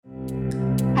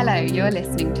Hello, you're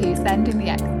listening to Sending the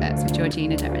Experts with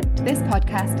Georgina Durrant. This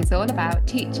podcast is all about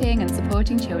teaching and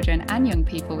supporting children and young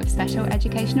people with special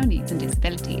educational needs and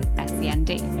disabilities,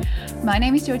 SEND. My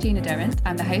name is Georgina Durrant.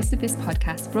 I'm the host of this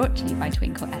podcast brought to you by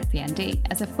Twinkle SEND.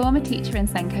 As a former teacher in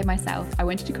Senko myself, I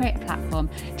wanted to create a platform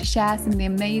to share some of the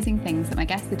amazing things that my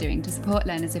guests are doing to support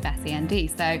learners with SEND.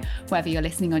 So whether you're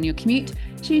listening on your commute,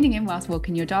 tuning in whilst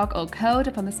walking your dog, or curled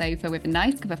up on the sofa with a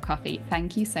nice cup of coffee,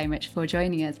 thank you so much for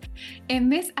joining us. In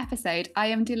this episode, I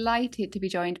am delighted to be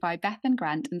joined by Bethan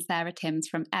Grant and Sarah Timms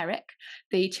from ERIC,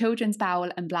 the Children's Bowel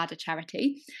and Bladder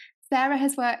charity. Sarah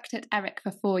has worked at ERIC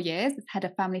for 4 years as Head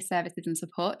of Family Services and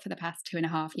Support for the past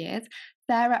 2.5 years.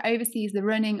 Sarah oversees the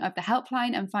running of the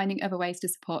helpline and finding other ways to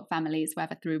support families,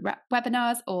 whether through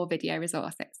webinars or video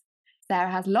resources.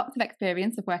 Sarah has lots of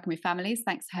experience of working with families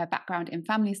thanks to her background in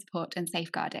family support and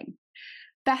safeguarding.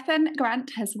 Bethan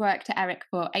Grant has worked at ERIC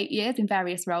for 8 years in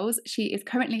various roles. She is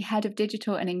currently Head of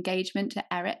Digital and Engagement at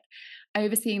ERIC,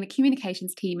 overseeing the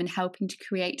communications team and helping to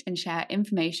create and share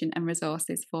information and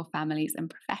resources for families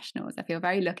and professionals. I feel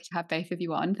very lucky to have both of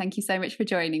you on. Thank you so much for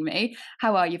joining me.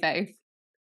 How are you both?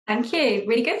 Thank you.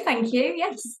 Really good, thank you.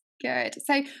 Yes. Good.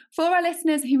 So for our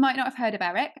listeners who might not have heard of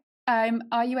ERIC,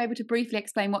 are you able to briefly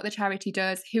explain what the charity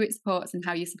does, who it supports and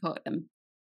how you support them?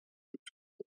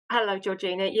 Hello,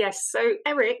 Georgina. Yes, so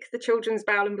ERIC, the Children's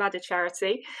Bowel and Bladder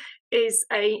charity, is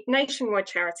a nationwide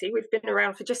charity. We've been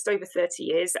around for just over 30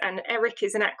 years, and ERIC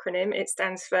is an acronym. It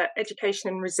stands for Education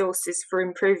and Resources for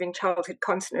Improving Childhood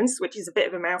Continence, which is a bit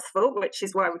of a mouthful, which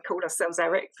is why we called ourselves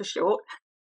ERIC for short.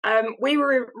 We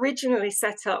were originally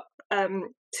set up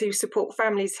to support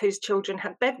families whose children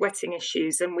had bedwetting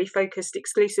issues, and we focused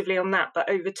exclusively on that. But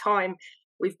over time,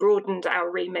 we've broadened our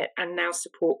remit and now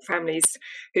support families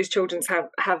whose children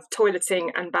have toileting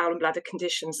and bowel and bladder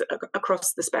conditions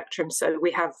across the spectrum. So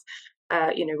we have,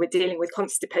 we're dealing with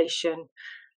constipation,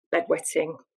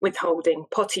 bedwetting, withholding,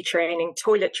 potty training,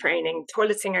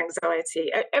 toileting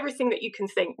anxiety, everything that you can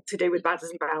think to do with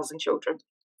bladders and bowels in children.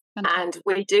 And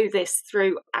we do this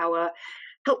through our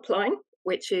helpline,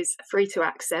 which is free to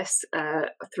access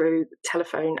through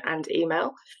telephone and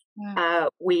email. Wow.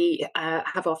 We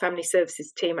have our family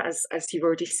services team, as you've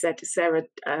already said. Sarah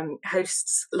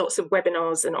hosts lots of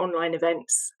webinars and online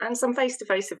events and some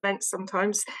face-to-face events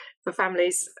sometimes for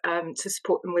families to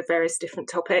support them with various different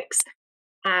topics.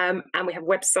 And we have a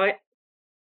website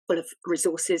full of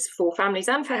resources for families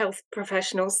and for health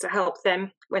professionals to help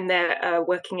them when they're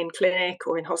working in clinic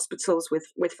or in hospitals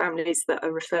with families that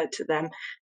are referred to them.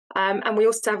 And we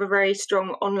also have a very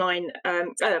strong online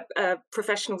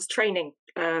professionals training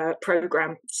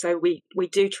program. So we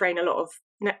do train a lot of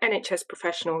NHS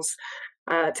professionals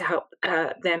to help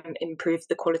them improve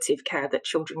the quality of care that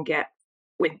children get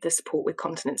with the support with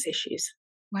continence issues.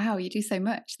 Wow, you do so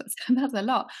much. That's a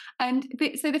lot. And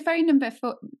so the phone number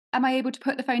am I able to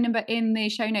put the phone number in the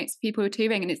show notes for people to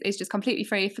ring? And it's just completely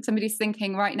free. If somebody's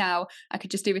thinking right now, I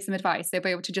could just do with some advice, they'll be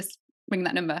able to just ring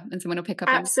that number and someone will pick up.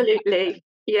 Absolutely.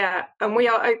 Yeah, and we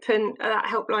are open. That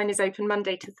helpline is open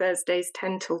Monday to Thursdays,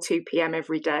 10 till 2 p.m.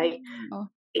 every day. Oh,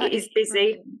 it is busy.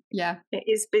 Brilliant. Yeah, it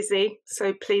is busy.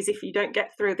 So please, if you don't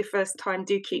get through the first time,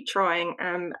 do keep trying.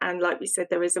 And like we said,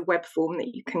 there is a web form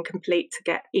that you can complete to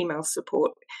get email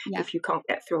support if you can't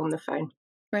get through on the phone.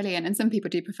 Brilliant. And some people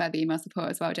do prefer the email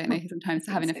support as well, don't they? Sometimes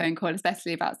having a phone call,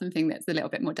 especially about something that's a little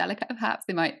bit more delicate, perhaps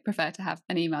they might prefer to have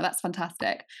an email. That's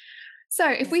fantastic. So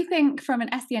if we think from an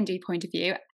SEND point of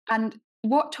view, and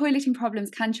what toileting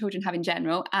problems can children have in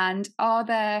general, and are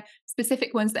there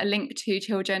specific ones that are linked to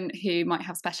children who might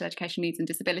have special educational needs and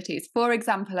disabilities? For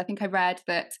example, I think I read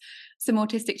that some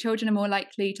autistic children are more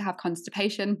likely to have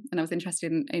constipation, and I was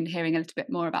interested in hearing a little bit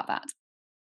more about that.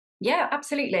 Yeah,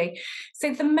 absolutely.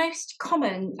 So the most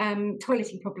common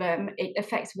toileting problem, it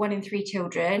affects 1 in 3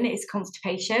 children, is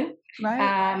constipation.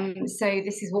 Right. So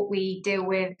this is what we deal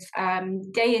with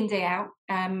day in, day out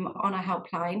on our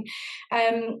helpline.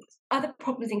 Other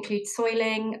problems include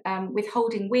soiling,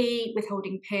 withholding wee,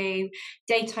 withholding poo,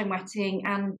 daytime wetting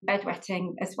and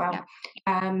bedwetting as well.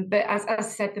 Yeah. But as I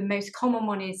said, the most common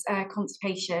one is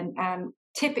constipation.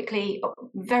 Typically,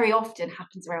 very often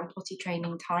happens around potty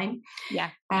training time. Yeah.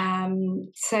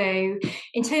 So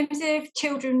in terms of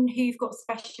children who've got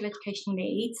special educational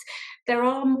needs, there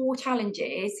are more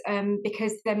challenges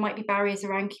because there might be barriers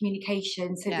around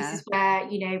communication. So this is where,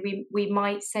 we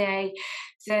might say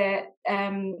that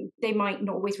they might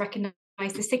not always recognise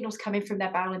the signals coming from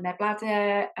their bowel and their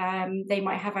bladder. They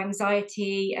might have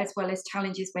anxiety as well as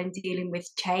challenges when dealing with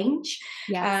change.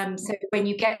 Yes. So when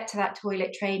you get to that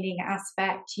toilet training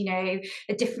aspect, you know,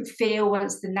 a different feel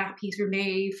once the nappy's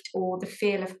removed, or the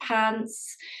feel of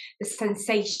pants, the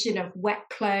sensation of wet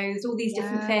clothes, all these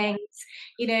different things,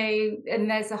 you know, and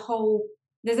there's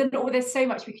so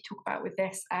much we could talk about with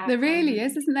this. There really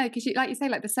is, isn't there? Because like you say,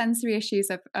 like the sensory issues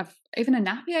of even a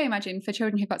nappy, I imagine, for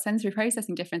children who've got sensory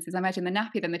processing differences, I imagine the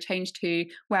nappy, then the change to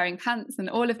wearing pants and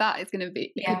all of that is going to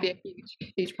be, could be a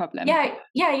huge problem. Yeah.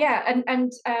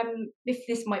 And if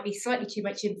this might be slightly too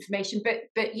much information,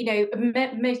 but you know,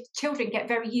 most children get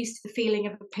very used to the feeling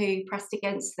of a poo pressed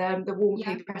against them, the warm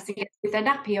poo pressed against with their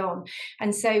nappy on.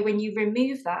 And so when you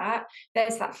remove that,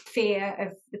 there's that fear of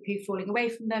the poo falling away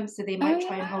from them, so they might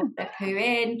try and hold their poo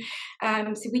in.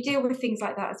 So we deal with things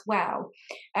like that as well.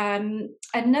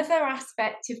 Another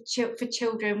aspect of for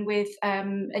children with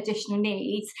additional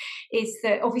needs is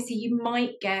that obviously you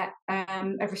might get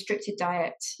a restricted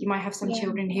diet. You might have some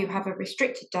children who have a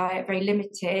restricted diet, very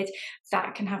limited,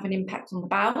 that can have an impact on the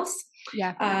bowels.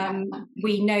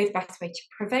 We know the best way to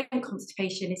prevent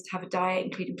constipation is to have a diet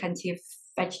including plenty of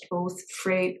vegetables,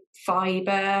 fruit,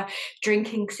 fibre,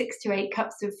 drinking 6 to 8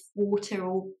 cups of water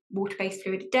or water-based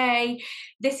fluid a day.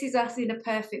 This is us in a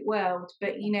perfect world,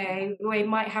 but you know, we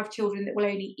might have children that will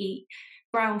only eat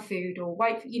brown food or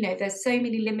white, you know, there's so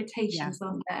many limitations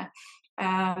on there.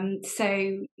 So,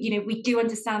 you know, we do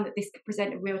understand that this could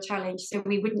present a real challenge. So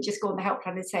we wouldn't just go on the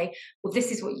helpline and say, well,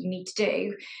 this is what you need to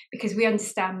do, because we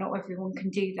understand not everyone can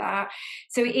do that.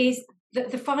 So it is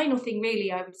the final thing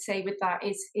really I would say with that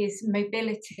is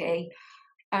mobility.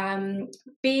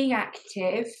 Being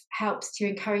active helps to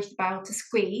encourage the bowel to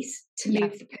squeeze, to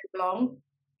move the poo along.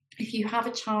 If you have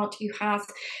a child who has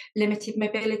limited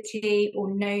mobility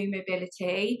or no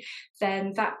mobility,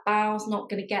 then that bowel's not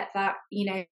going to get that,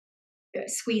 you know,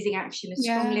 squeezing action as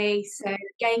strongly. So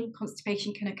again,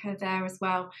 constipation can occur there as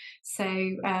well. So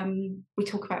we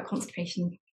talk about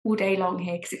constipation all day long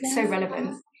here because it's so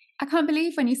relevant. I can't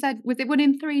believe when you said, was it 1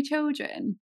 in 3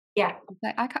 children? Yeah.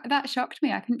 That shocked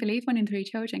me. I couldn't believe 1 in 3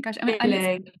 children. Gosh, I mean,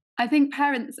 really? I think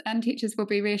parents and teachers will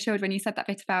be reassured when you said that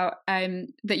bit about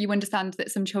that you understand that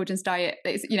some children's diet,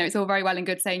 is, you know, it's all very well and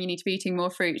good saying you need to be eating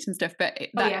more fruit and stuff, but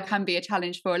that can be a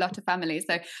challenge for a lot of families.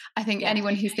 So I think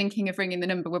anyone who's thinking of ringing the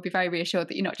number will be very reassured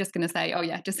that you're not just going to say, oh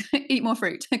yeah, just eat more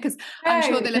fruit, because I'm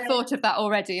sure they'll have thought of that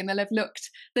already, and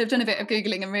they've done a bit of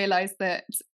Googling and realised that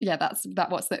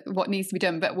what needs to be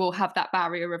done, but we'll have that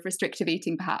barrier of restrictive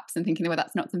eating perhaps, and thinking, well,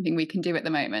 that's not something we can do at the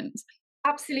moment.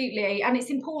 Absolutely. And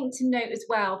it's important to note as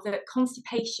well that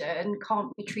constipation can't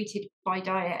be treated by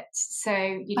diet. So,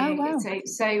 you know,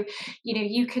 so you know,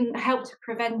 you can help to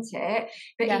prevent it,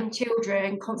 but in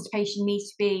children, constipation needs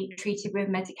to be treated with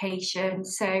medication.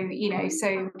 So, you know,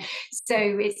 so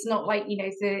it's not like, you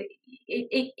know,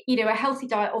 you know, a healthy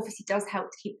diet obviously does help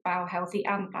to keep the bowel healthy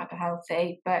and the bladder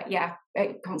healthy, but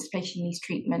constipation needs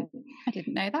treatment. I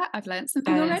didn't know that. I've learned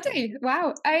something already.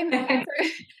 Wow. There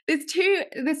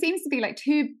seems to be like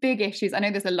 2 big issues. I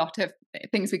know there's a lot of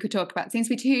things we could talk about. It seems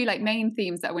to be 2 like main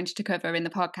themes that I wanted to cover in the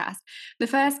podcast. The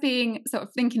first being sort of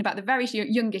thinking about the very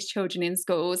youngest children in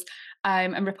schools,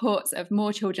 and reports of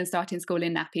more children starting school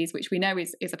in nappies, which we know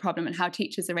is a problem, and how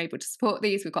teachers are able to support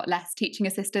these. We've got less teaching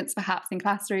assistants perhaps in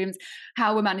classrooms,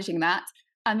 how we're managing that.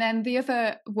 And then the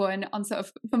other one on sort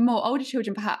of for more older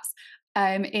children perhaps,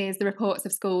 is the reports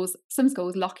of some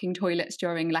schools locking toilets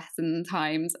during lesson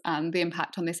times, and the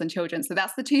impact on this on children. So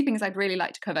that's the 2 things I'd really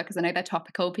like to cover, because I know they're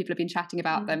topical. People have been chatting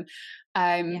about them.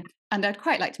 And I'd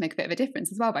quite like to make a bit of a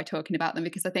difference as well by talking about them,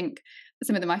 because I think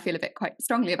some of them I feel a bit quite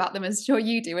strongly about them, as sure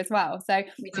you do as well. So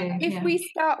we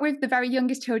start with the very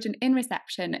youngest children in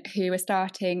reception who are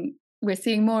we're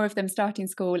seeing more of them starting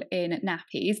school in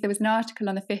nappies. There was an article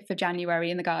on the 5th of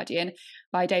January in The Guardian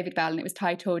by David Bell, and it was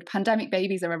titled, "Pandemic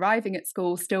Babies Are Arriving at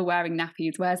School Still Wearing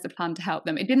Nappies. Where's the plan to help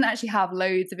them?" It didn't actually have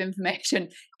loads of information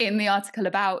in the article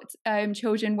about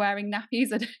children wearing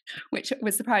nappies, which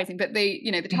was surprising. But the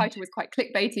title was quite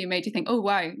clickbaity and made you think, oh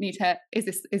wow, is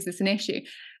this an issue?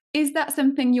 Is that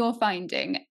something you're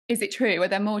finding? Is it true? Are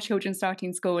there more children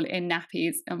starting school in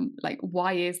nappies? Like,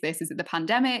 why is this? Is it the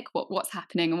pandemic? What's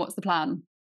happening, and what's the plan?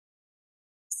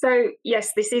 So,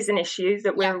 yes, this is an issue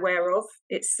that we're aware of.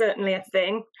 It's certainly a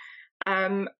thing,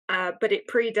 but it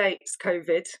predates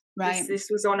COVID. Right. This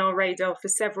was on our radar for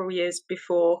several years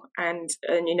before, and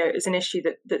you know, it was an issue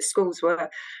that schools were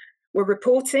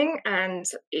reporting, and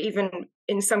even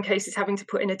in some cases having to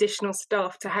put in additional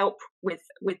staff to help with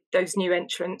those new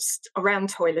entrants around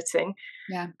toileting.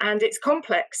 And it's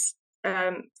complex.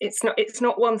 It's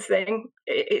not one thing.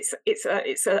 It's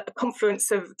a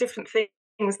confluence of different things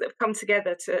that have come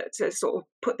together to sort of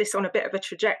put this on a bit of a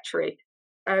trajectory.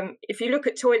 If you look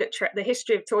at the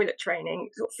history of toilet training,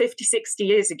 sort of 50, 60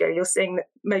 years ago, you're seeing that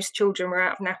most children were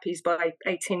out of nappies by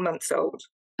 18 months old.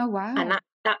 Oh, wow. And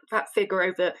that figure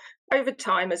over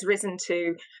time has risen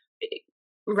to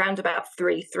around about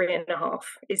 3.5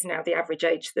 is now the average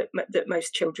age that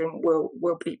most children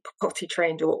will be potty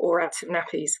trained or out of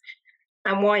nappies.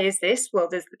 And why is this? Well,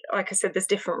 like I said, there's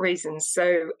different reasons.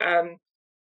 So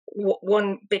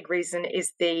one big reason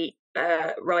is the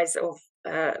rise of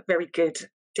very good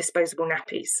disposable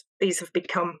nappies. These have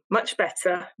become much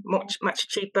better, much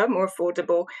cheaper, more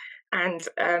affordable, and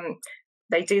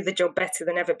they do the job better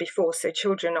than ever before. So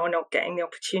children are not getting the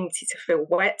opportunity to feel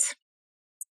wet.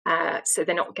 So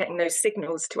they're not getting those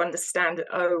signals to understand,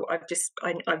 oh,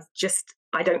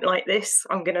 I don't like this.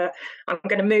 I'm gonna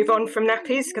move on from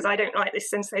nappies because I don't like this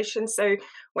sensation. So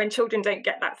when children don't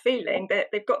get that feeling,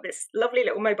 they've got this lovely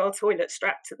little mobile toilet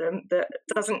strapped to them that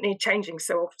doesn't need changing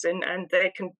so often, and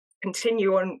they can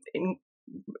continue on in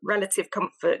relative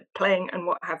comfort, playing and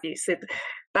what have you. So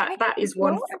that is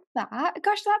one. Gosh,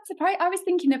 that's surprising. I was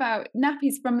thinking about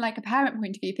nappies from like a parent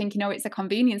point of view, thinking, oh, it's a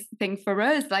convenience thing for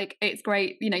us. Like, it's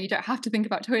great, you don't have to think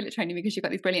about toilet training because you've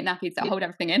got these brilliant nappies that hold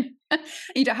everything in.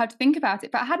 You don't have to think about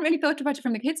it. But I hadn't really thought about it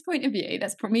from the kids' point of view.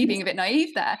 That's me being a bit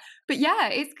naive there. But yeah,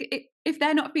 if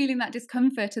they're not feeling that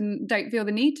discomfort and don't feel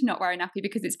the need to not wear a nappy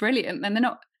because it's brilliant, then they're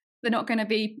not going to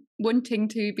be wanting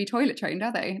to be toilet trained,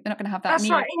 are they? They're not going to have that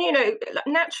need. That's right.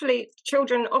 And naturally,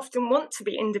 children often want to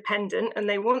be independent and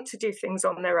they want to do things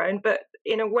on their own. But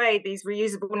in a way, ththese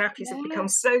reusable nappies have become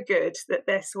so good that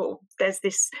they're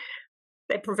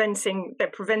preventing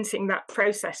that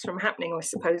process from happening, I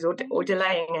suppose, or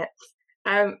delaying it.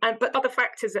 But other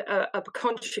factors are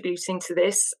contributing to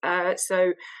this.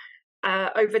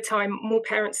 Over time, more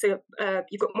parents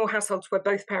you've got more households where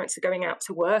both parents are going out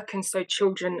to work, and so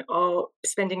children are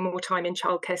spending more time in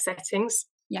childcare settings.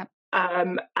 Yeah.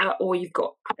 Or you've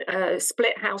got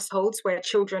split households where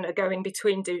children are going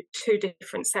between two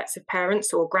different sets of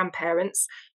parents or grandparents,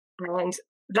 and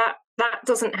that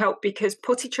doesn't help because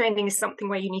potty training is something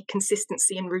where you need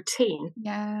consistency and routine.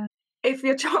 Yeah. If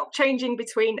you're changing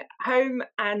between home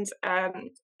and a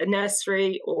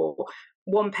nursery, or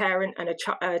one parent and a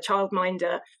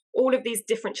childminder, all of these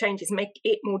different changes make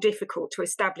it more difficult to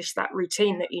establish that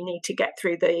routine that you need to get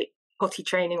through the potty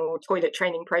training or toilet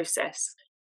training process.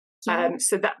 Yeah.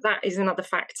 So that is another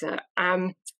factor.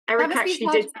 Eric actually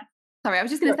did. Sorry, I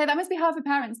was just going to say that must be hard for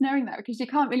parents knowing that, because you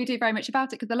can't really do very much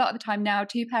about it, because a lot of the time now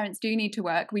two parents do need to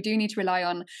work. We do need to rely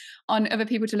on other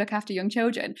people to look after young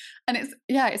children. And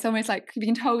it's almost like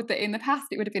being told that in the past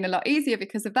it would have been a lot easier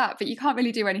because of that, but you can't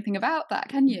really do anything about that,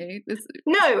 can you?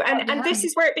 No, and this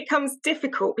is where it becomes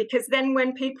difficult, because then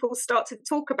when people start to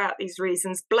talk about these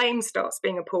reasons, blame starts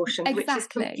being apportioned, exactly. Which is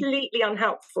completely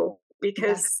unhelpful,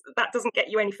 because that doesn't get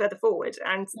you any further forward.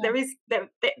 And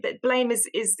the blame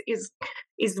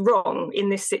is wrong in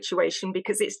this situation,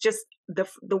 because it's just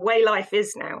the way life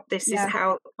is now. This is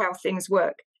how things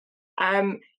work.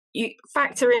 You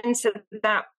factor into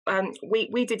that.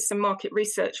 We did some market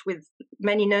research with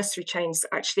many nursery chains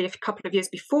actually a couple of years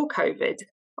before COVID,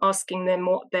 asking them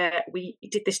we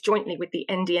did this jointly with the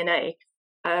NDNA,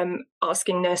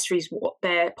 asking nurseries what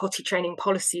their potty training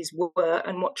policies were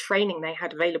and what training they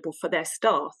had available for their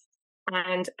staff.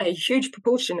 And a huge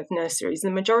proportion of nurseries,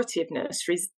 the majority of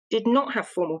nurseries, did not have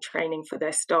formal training for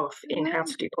their staff in how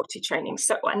to do potty training.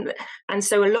 So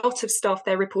a lot of staff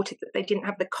there reported that they didn't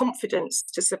have the confidence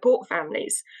to support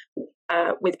families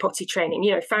with potty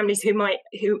training. Families who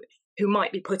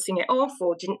might be putting it off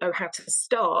or didn't know how to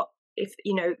start. If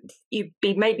you'd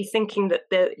be maybe thinking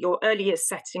that your earlier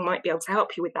setting might be able to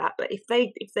help you with that, but if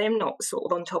they're not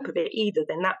sort of on top of it either,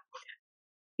 then that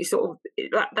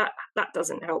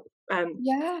doesn't help.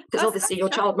 Because obviously your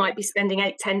child might be spending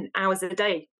 8-10 hours a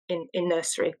day in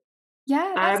nursery.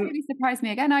 Yeah, that's really surprised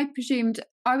me. Again, I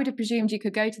would have presumed you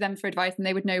could go to them for advice and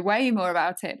they would know way more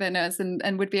about it than us,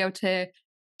 and would be able to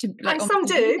and some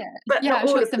do, but not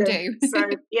all of them do. So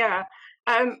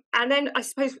and then I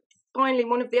suppose finally,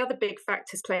 one of the other big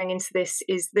factors playing into this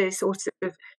is the sort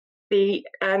of the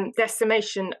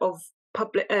decimation of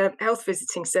public health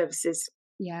visiting services.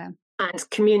 Yeah. And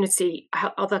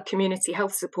other community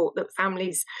health support that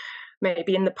families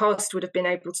maybe in the past would have been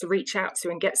able to reach out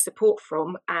to and get support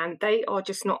from, and they are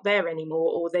just not there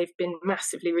anymore, or they've been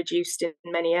massively reduced in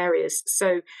many areas.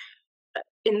 So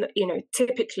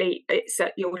typically it's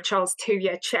at your child's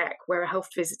 2-year check where a health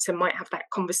visitor might have that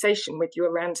conversation with you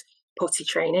around potty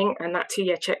training, and that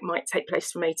 2-year check might take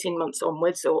place from 18 months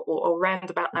onwards, or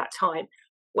around about that time.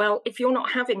 Well, if you're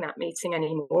not having that meeting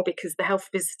anymore because the health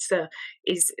visitor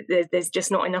there's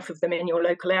just not enough of them in your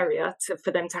local area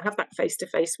for them to have that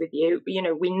face-to-face with you.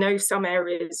 We know some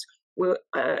areas where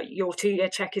your 2-year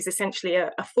check is essentially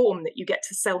a form that you get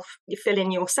to you fill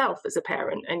in yourself as a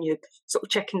parent, and you're sort of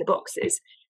checking the boxes.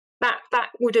 That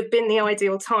would have been the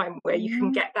ideal time where you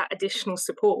can get that additional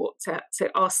support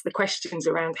to ask the questions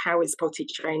around how is potty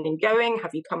training going?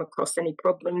 Have you come across any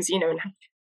problems? And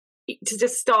to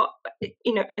just start,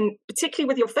 and particularly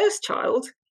with your first child,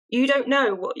 you don't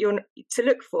know what you're to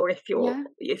look for if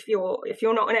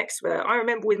you're not an expert. I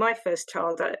remember with my first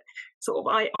child,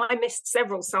 I missed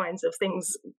several signs of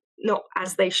things not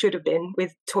as they should have been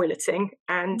with toileting,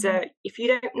 and if you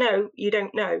don't know, you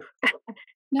don't know.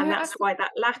 No, and that's why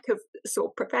that lack of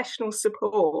sort of professional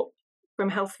support from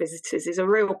health visitors is a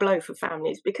real blow for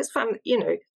families, because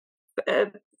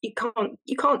you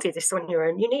can't do this on your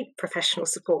own. You need professional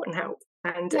support and help.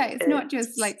 And it's not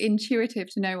just like intuitive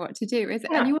to know what to do, is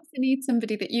it? No. And you also need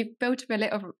somebody that you've built a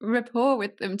little rapport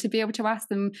with them to be able to ask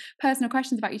them personal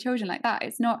questions about your children like that.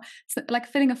 It's not like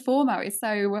filling a form out is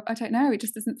so, I don't know, it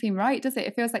just doesn't seem right, does it?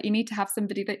 It feels like you need to have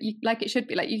somebody that you, like it should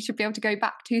be, like you should be able to go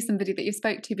back to somebody that you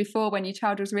spoke to before when your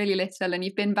child was really little and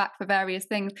you've been back for various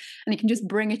things, and you can just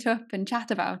bring it up and chat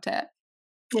about it.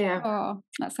 Yeah. Oh,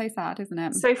 that's so sad, isn't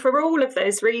it? So for all of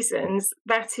those reasons,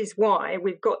 that is why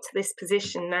we've got to this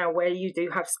position now where you do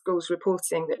have schools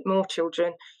reporting that more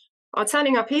children are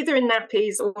turning up either in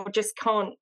nappies or just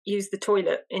can't use the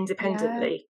toilet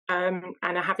independently, and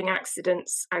are having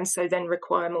accidents, and so then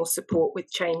require more support with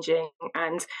changing.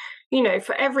 And,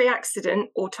 for every accident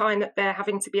or time that they're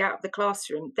having to be out of the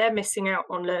classroom, they're missing out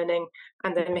on learning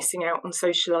and they're missing out on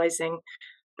socialising.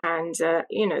 And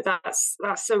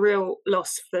that's a real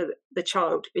loss for the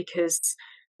child, because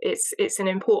it's an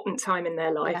important time in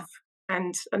their life,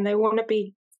 and they want to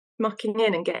be mucking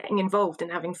in and getting involved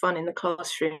and having fun in the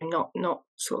classroom, not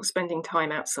sort of spending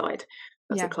time outside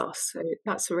as a class. So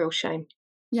that's a real shame.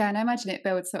 Yeah, and I imagine it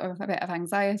builds sort of a bit of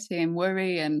anxiety and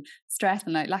worry and stress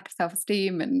and like lack of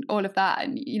self-esteem and all of that.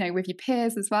 And, with your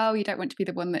peers as well, you don't want to be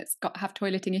the one that's have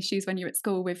toileting issues when you're at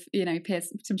school with,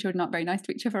 peers. Some children aren't very nice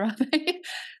to each other, are they?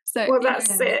 So,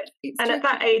 that's it. And at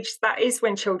that age, that is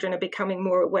when children are becoming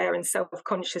more aware and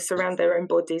self-conscious around their own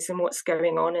bodies and what's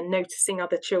going on, and noticing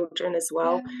other children as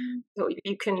well. So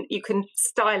you can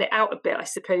style it out a bit, I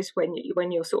suppose,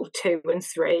 when you're sort of 2 and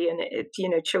 3,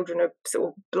 and children are sort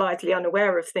of blithely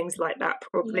unaware of things like that,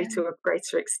 probably to a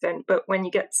greater extent. But when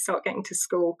you start getting to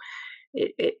school,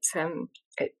 it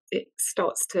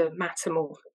starts to matter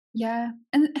more. Yeah.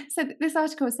 And so this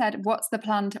article said, where's the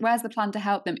plan to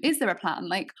help them? Is there a plan?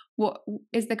 Like, what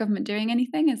is the government doing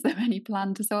anything? Is there any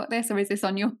plan to sort this, or is this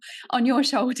on your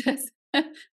shoulders?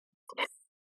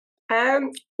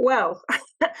 Well,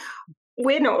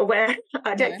 we're not aware.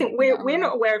 I don't think we're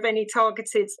not aware of any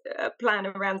targeted plan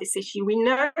around this issue. We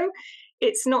know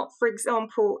it's not, for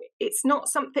example, it's not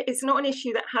an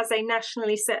issue that has a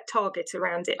nationally set target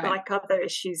around it, like other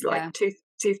issues like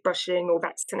toothbrushing or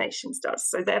vaccinations does.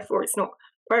 So therefore it's not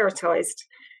prioritised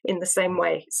in the same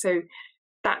way. So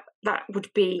that would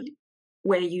be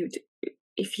where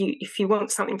if you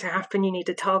want something to happen, you need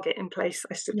a target in place,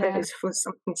 I suppose, for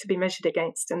something to be measured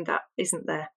against, and that isn't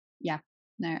there. Yeah.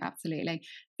 No, absolutely.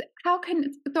 So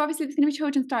obviously there's going to be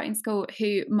children starting school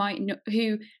who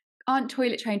aren't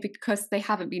toilet trained because they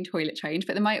haven't been toilet trained,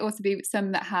 but there might also be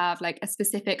some that have like a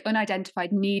specific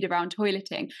unidentified need around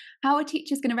toileting. How are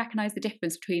teachers going to recognise the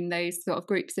difference between those sort of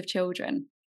groups of children?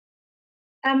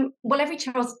 Well, every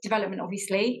child's development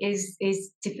obviously is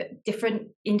different,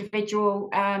 individual.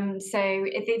 So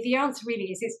the answer really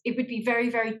is it would be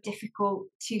very, very difficult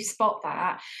to spot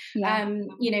that.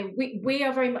 We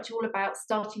are very much all about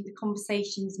starting the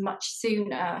conversations much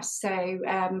sooner. So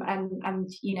and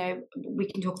we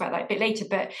can talk about that a bit later,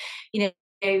 but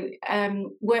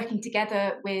working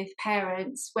together with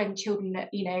parents when children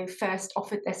first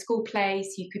offered their school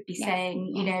place, you could be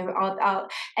saying are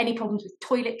any problems with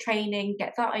toilet training,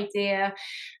 get that idea,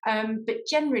 but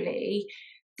generally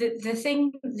the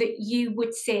thing that you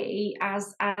would see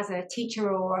as a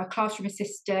teacher or a classroom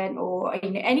assistant or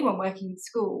anyone working in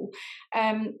school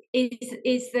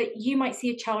is that you might see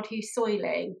a child who's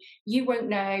soiling. You won't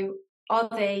know, are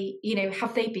they,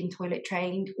 have they been toilet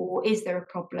trained, or is there a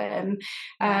problem?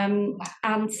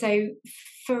 And so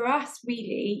for us,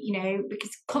 really,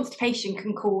 because constipation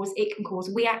can cause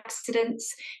wee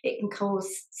accidents, it can cause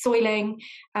soiling,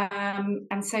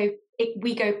 and so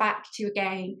we go back to,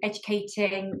 again,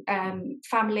 educating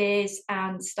families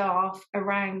and staff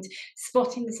around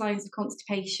spotting the signs of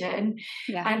constipation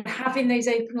and having those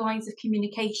open lines of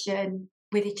communication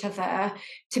with each other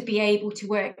to be able to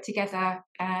work together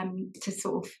to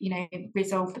sort of,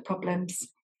 resolve the problems.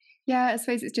 Yeah, I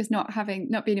suppose it's just not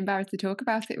being embarrassed to talk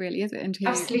about it, really, is it? And to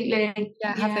absolutely,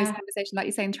 have those conversations, like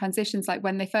you say, in transitions, like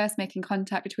when they first making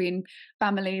contact between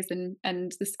families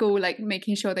and the school, like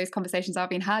making sure those conversations are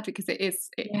being had, because it is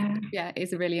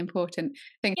a really important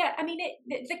thing. Yeah, I mean,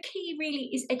 the key really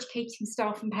is educating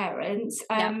staff and parents.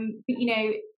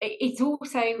 It's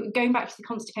also going back to the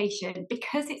constipation,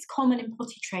 because it's common in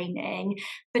potty training,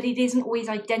 but it isn't always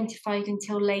identified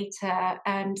until later.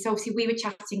 So obviously we were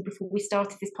chatting before we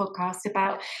started this podcast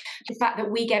about the fact that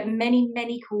we get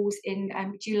many calls in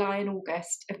July and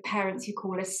August of parents who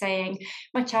call us saying,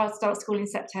 my child starts school in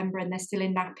September and they're still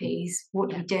in nappies, what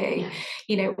do we do?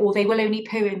 Or they will only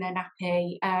poo in their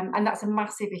nappy, and that's a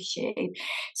massive issue.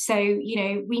 So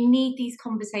we need these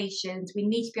conversations. We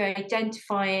need to be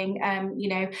identifying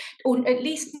or at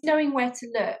least knowing where to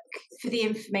look for the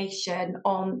information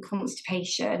on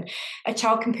constipation. A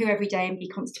child can poo every day and be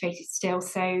constipated still,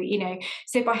 so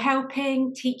by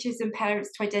helping teachers and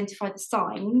parents to identify the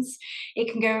signs,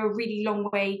 it can go a really long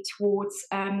way towards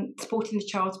supporting the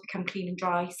child to become clean and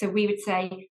dry. So we would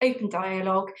say open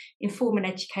dialogue, inform and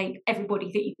educate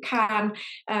everybody that you can.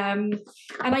 And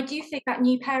I do think that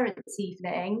new parents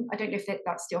evening, I don't know if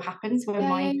that still happens when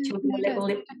my children were little,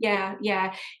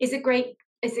 is a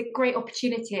great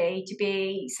opportunity to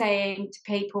be saying to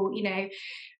people,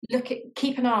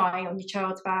 keep an eye on your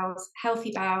child's bowels,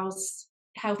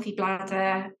 healthy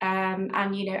bladder, and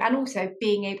also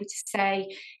being able to say,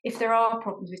 if there are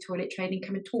problems with toilet training,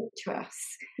 come and talk to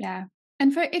us. Yeah.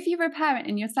 And if you're a parent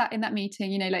and you're sat in that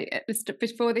meeting,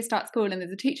 before they start school, and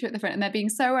there's a teacher at the front and they're being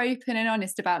so open and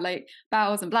honest about like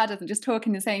bowels and bladders and just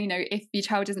talking and saying, if your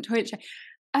child isn't toilet trained,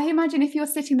 I imagine if you're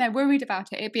sitting there worried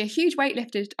about it, it'd be a huge weight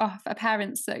lifted off a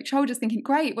parent's shoulders, thinking,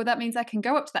 great, well, that means I can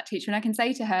go up to that teacher and I can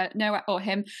say to her, or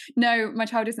him, no, my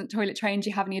child isn't toilet trained, do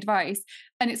you have any advice?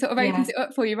 And it sort of opens it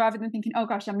up for you, rather than thinking, oh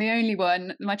gosh, I'm the only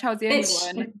one, my child's the only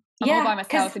one, I'm all by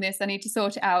myself in this, I need to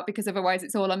sort it out, because otherwise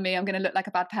it's all on me, I'm going to look like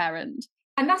a bad parent.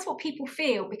 And that's what people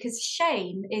feel, because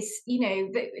shame is,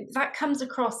 that comes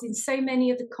across in so many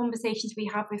of the conversations we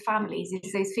have with families,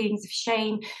 is those feelings of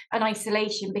shame and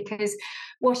isolation. Because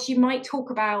whilst you might talk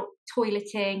about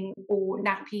toileting or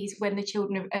nappies when the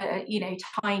children are,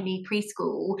 tiny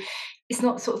preschool, it's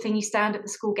not the sort of thing you stand at the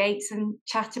school gates and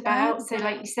chat about. So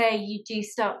like you say, you do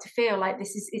start to feel like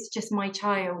it's just my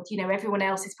child, everyone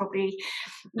else is probably,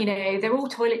 they're all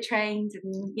toilet trained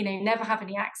and, never have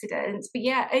any accidents. But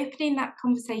opening that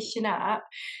conversation up,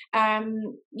 we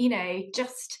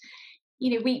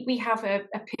have a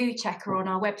poo checker on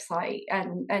our website,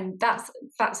 and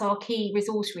that's our key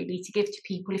resource really to give to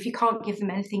people. If you can't give them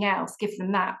anything else, give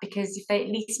them that, because if they at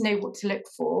least know what to look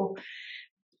for,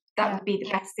 that would be the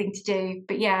best thing to do.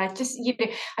 But they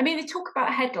talk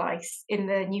about head lice in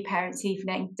the new parents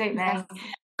evening, don't they? Yes.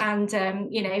 And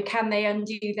can they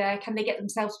get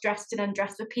themselves dressed and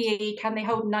undressed for PE? Can they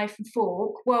hold a knife and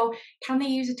fork? Well, can they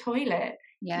use a toilet?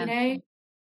 Yeah,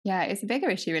 it's a bigger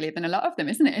issue really than a lot of them,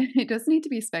 isn't it? It does need to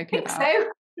be spoken about.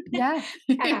 So. Yeah.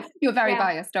 You're very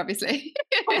biased, obviously.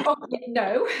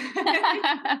 No.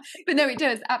 But no, it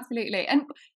does, absolutely. And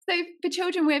so for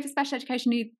children with special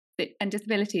education needs and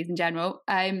disabilities in general,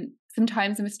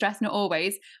 sometimes, and with stress, not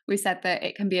always, we've said that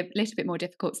it can be a little bit more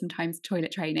difficult sometimes,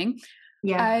 toilet training.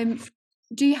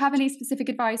 Do you have any specific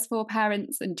advice for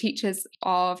parents and teachers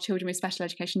of children with special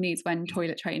education needs when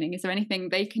toilet training? Is there anything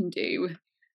they can do?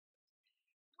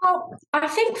 Well, I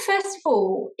think first of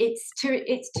all, it's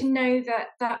to know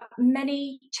that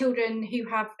many children who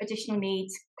have additional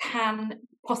needs can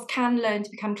learn to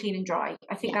become clean and dry.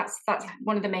 I think that's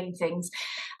one of the main things.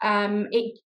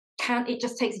 It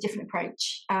just takes a different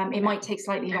approach. It might take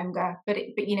slightly longer, but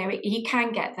you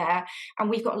can get there.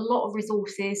 And we've got a lot of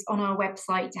resources on our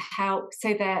website to help.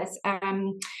 So there's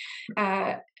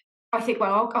I think,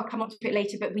 well, I'll come on to it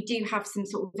later, but we do have some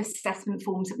sort of assessment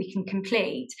forms that we can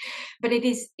complete. But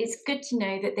it's good to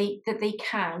know that they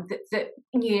can, that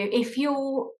if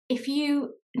your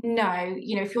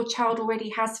child already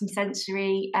has some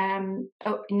sensory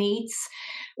needs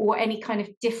or any kind of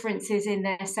differences in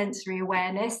their sensory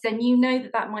awareness, then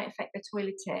that might affect their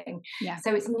toileting.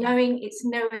 So it's knowing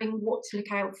what to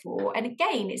look out for. And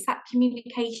again, it's that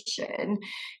communication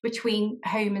between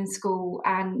home and school,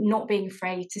 and not being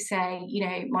afraid to say,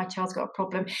 my child's got a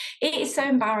problem. It is so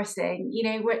embarrassing.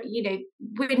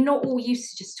 We're not all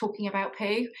used to just talking about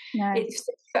poo. It's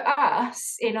for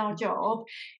us in our job.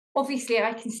 obviously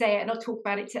I can say it and I'll talk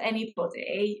about it to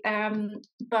anybody,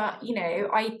 but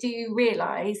I do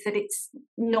realise that it's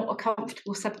not a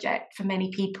comfortable subject for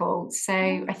many people, so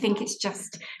I think it's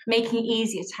just making it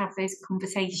easier to have those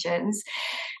conversations.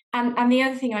 And the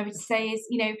other thing I would say is,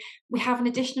 we have an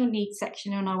additional needs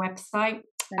section on our website.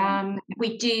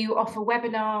 We do offer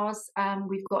webinars.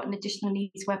 We've got an additional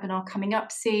needs webinar coming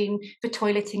up soon for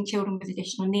toileting children with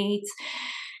additional needs.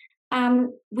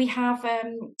 We have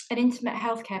an intimate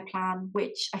healthcare plan,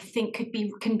 which I think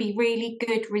can be really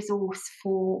good resource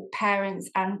for parents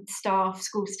and staff,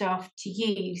 school staff, to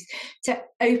use to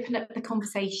open up the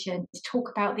conversation, to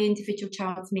talk about the individual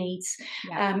child's needs,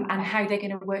 and how they're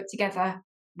going to work together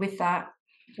with that.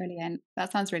 Brilliant.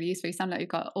 That sounds really useful. You sound like you've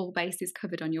got all bases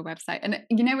covered on your website. And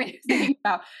when you're thinking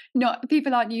about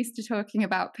people aren't used to talking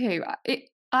about poo,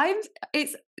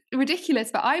 it's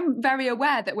ridiculous, but I'm very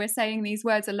aware that we're saying these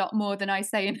words a lot more than I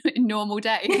say in normal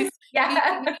days.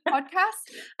 Yeah.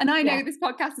 Podcast, and I know this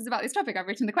podcast is about this topic. I've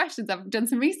written the questions, I've done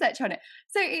some research on it,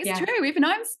 so it's true. Even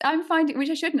I'm finding, which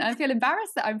I shouldn't, I feel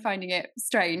embarrassed that I'm finding it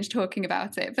strange talking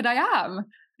about it, but I am.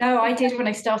 No, I did when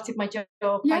I started my job.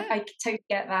 I totally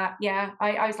get that. Yeah,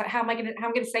 I was like, how am I going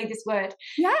to say this word?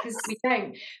 Because we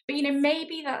don't. But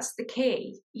maybe that's the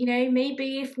key.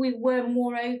 Maybe if we were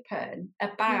more open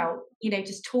about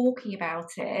just talking about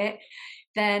it,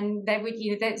 then there would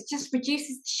that just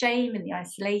reduces the shame and the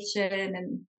isolation,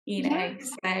 and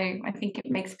so I think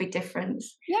it makes a big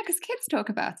difference. Because kids talk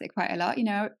about it quite a lot.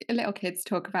 Little kids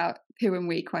talk about poo and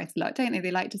wee quite a lot, don't they?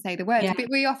 They like to say the words, but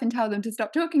we often tell them to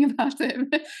stop talking about it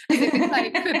as if it's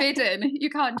like forbidden. You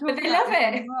can't talk but they about love it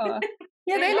anymore.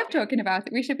 Yeah, they love talking about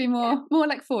it. We should be more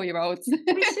like 4-year-olds.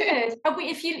 We should.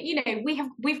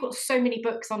 We've got so many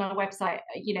books on our website,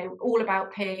 all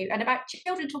about poo and about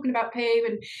children talking about poo,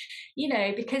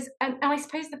 and because and I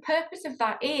suppose the purpose of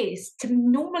that is to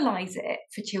normalise it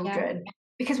for children.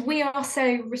 Because we are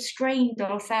so restrained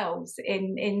ourselves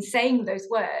in saying those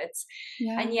words,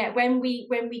 and yet when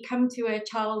we come to a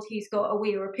child who's got a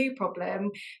wee or a poo problem,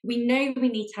 we know we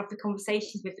need to have the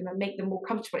conversations with them and make them more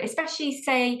comfortable. Especially,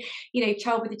 say,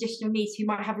 child with additional needs who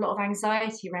might have a lot of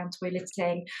anxiety around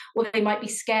toileting, or they might be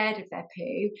scared of their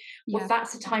poo. Well,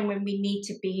 that's a time when we need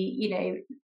to be,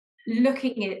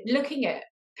 looking at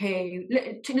poo,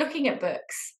 looking at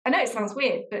books. I know it sounds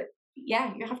weird, but you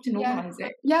have to normalise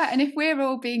it. And if we're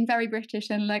all being very British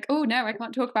and like, oh no, I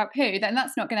can't talk about poo, then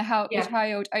that's not going to help the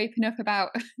child open up about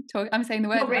I'm saying the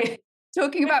word really.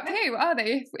 Talking about poo, are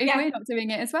they, if we're not doing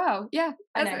it as well?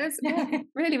 That's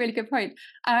really, really good point.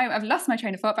 I've lost my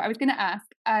train of thought, but I was going to ask,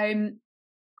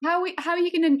 how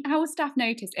will staff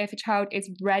notice if a child is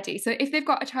ready? So if they've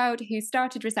got a child who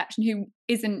started reception who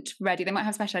isn't ready, they might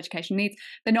have special education needs,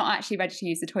 they're not actually ready to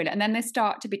use the toilet, and then they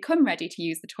start to become ready to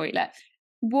use the toilet.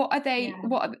 What are they,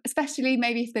 especially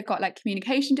maybe if they've got like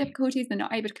communication difficulties, they're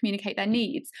not able to communicate their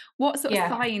needs, what sort of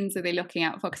signs are they looking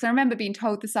out for? Because I remember being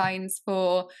told the signs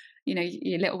for,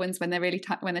 your little ones when they're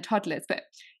when they're toddlers, but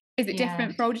is it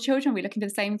different for older children? Are we looking for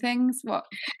the same things? What?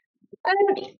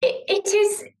 It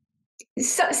is.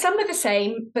 Some are the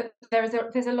same, but there's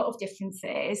a lot of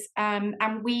differences,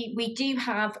 and we do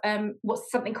have what's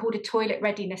something called a toilet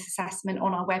readiness assessment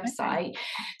on our website.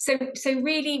 So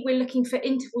really we're looking for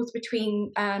intervals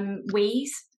between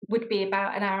wees would be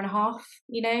about an hour and a half.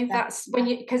 That's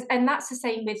when and that's the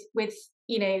same with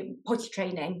potty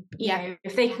training.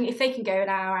 If they can go an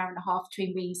hour and a half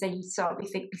between wees, then you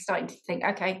starting to think,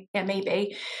 okay,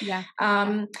 maybe.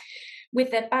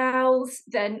 With their bowels,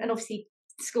 then, and obviously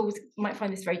schools might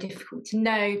find this very difficult to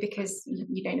know because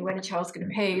you don't know when a child's going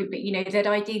to poo, but they'd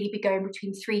ideally be going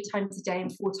between 3 times a day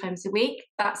and 4 times a week.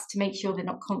 That's to make sure they're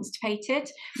not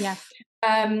constipated.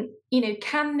 Can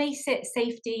they sit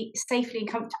safely and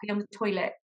comfortably on the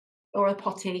toilet or a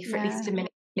potty for at least a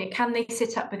minute? Can they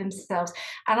sit up with themselves,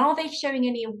 and are they showing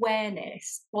any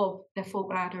awareness of their full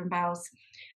bladder and bowels?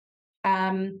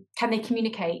 Can they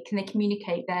communicate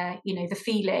their the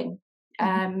feeling?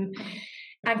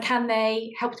 And can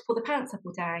they help to pull the pants up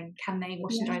or down? Can they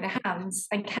wash and dry their hands?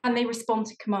 And can they respond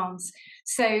to commands?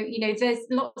 So, there's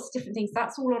lots of different things.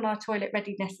 That's all on our toilet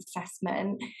readiness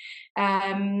assessment.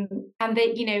 And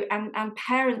they, and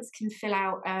parents can fill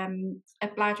out a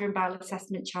bladder and bowel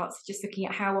assessment chart, so just looking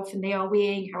at how often they are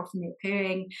weeing, how often they're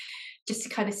pooing, just to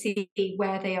kind of see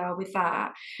where they are with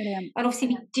that. And obviously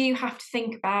we do have to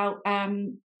think about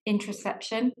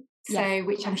interoception. So,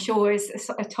 which I'm sure is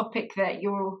a topic that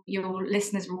your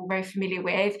listeners are all very familiar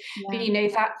with. But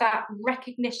that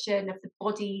recognition of the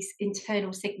body's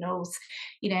internal signals.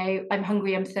 I'm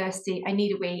hungry, I'm thirsty, I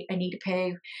need a wee, I need a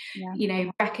poo.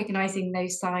 Recognizing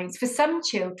those signs. For some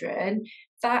children,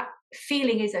 that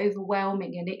feeling is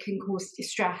overwhelming and it can cause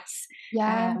distress.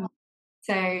 Yeah.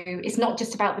 So it's not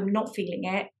just about them not feeling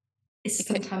it. It's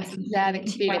sometimes they can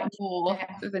feel it more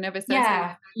than others. So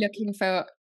yeah. Looking for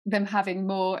them having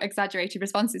more exaggerated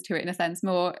responses to it, in a sense,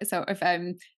 more sort of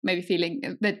maybe feeling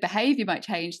the behaviour might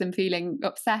change, them feeling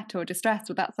upset or distressed,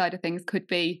 or that side of things could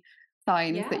be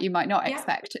signs that you might not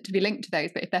expect to be linked to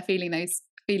those. But if they're feeling those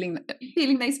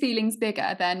feelings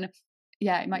bigger, then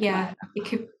it might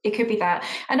it could be that.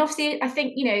 And obviously I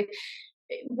think, you know,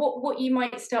 what you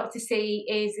might start to see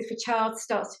is if a child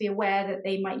starts to be aware that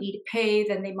they might need a poo,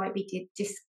 then they might be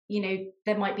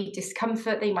there might be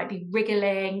discomfort, they might be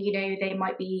wriggling, you know, they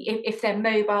might be, if they're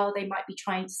mobile, they might be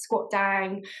trying to squat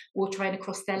down or trying to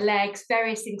cross their legs,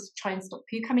 various things to try and stop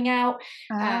poo coming out,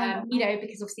 you know,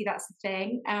 because obviously that's the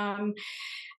thing. And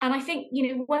I think,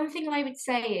 you know, one thing I would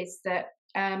say is that,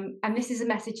 and this is a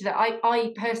message that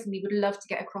I personally would love to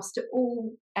get across to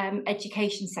all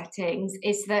education settings,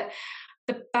 is that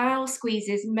the bowel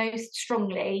squeezes most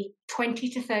strongly 20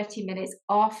 to 30 minutes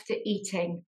after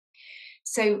eating.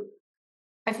 So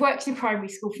I've worked in primary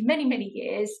school for many, many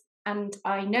years, and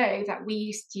I know that we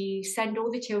used to send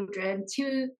all the children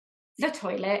to the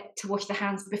toilet to wash their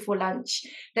hands before lunch.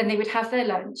 Then they would have their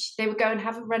lunch, they would go and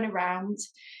have a run around,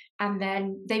 and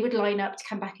then they would line up to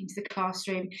come back into the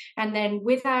classroom. And then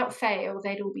without fail,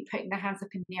 they'd all be putting their hands up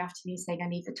in the afternoon saying, I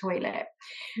need the toilet.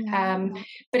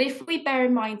 But if we bear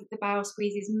in mind that the bowel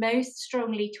squeeze is most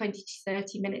strongly 20 to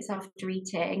 30 minutes after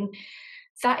eating,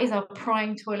 that is our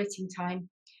prime toileting time.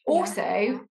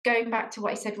 Also, going back to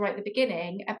what I said right at the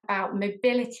beginning about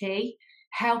mobility,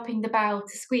 helping the bowel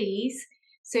to squeeze.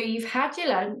 So you've had your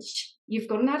lunch, you've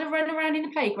gone and had a run around in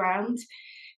the playground.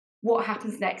 What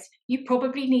happens next? You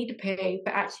probably need a poo,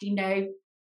 but actually no,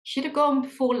 should have gone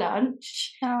before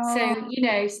lunch. So, you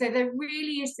know, so there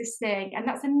really is this thing, and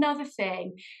that's another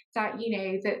thing that, you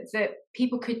know, that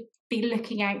people could be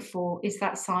looking out for, is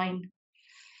that sign.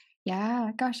 Yeah,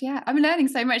 gosh, yeah. I'm learning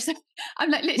so much. So I'm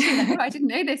like literally like, oh, I didn't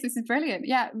know this. This is brilliant.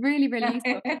 Yeah, really, really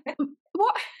useful.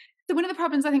 So one of the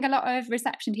problems I think a lot of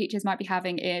reception teachers might be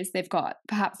having is they've got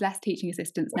perhaps less teaching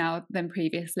assistants now than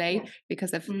previously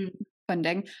because of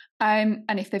funding. And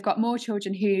if they've got more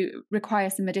children who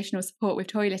require some additional support with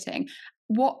toileting,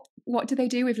 what do they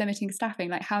do with limiting staffing?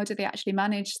 Like, how do they actually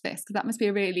manage this? Because that must be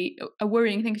a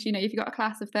worrying thing, because, you know, if you've got a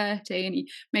class of 30 and you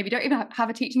maybe don't even have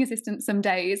a teaching assistant some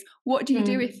days, what do you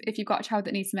do if you've got a child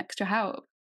that needs some extra help?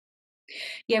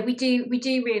 Yeah, we do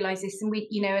realise this, and we,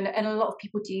 you know, and a lot of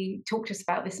people do talk to us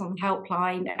about this on the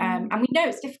helpline, and we know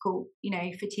it's difficult, you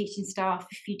know, for teaching staff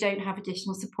if you don't have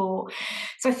additional support.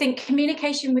 So I think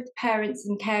communication with parents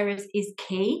and carers is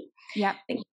key. Yeah.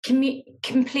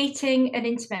 Completing an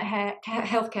intimate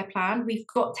healthcare plan. We've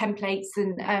got templates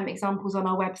and examples on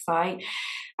our website.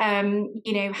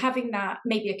 You know, having that,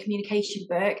 maybe a communication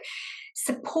book.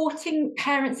 Supporting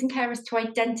parents and carers to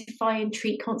identify and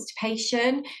treat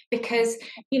constipation, because,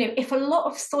 you know, if a lot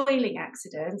of soiling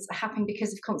accidents are happening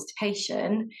because of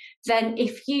constipation, then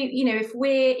if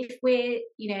we're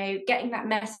you know, getting that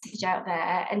message out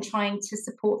there and trying to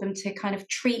support them to kind of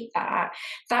treat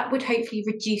that would hopefully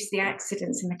reduce the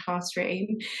accidents in the classroom.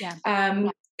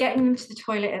 Getting them to the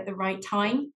toilet at the right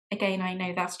time. Again, I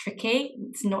know that's tricky.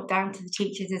 It's not down to the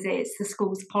teachers, is it? It's the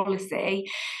school's policy.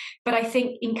 But I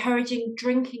think encouraging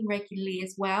drinking regularly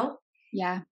as well.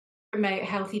 Yeah. Promote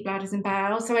healthy bladders and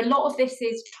bowels. So a lot of this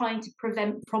is trying to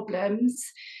prevent problems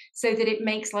so that it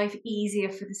makes life easier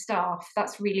for the staff.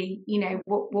 That's really, you know,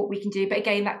 what we can do. But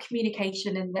again, that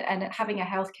communication and having a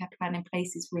healthcare plan in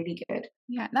place is really good.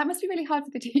 Yeah, that must be really hard for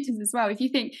the teachers as well. If you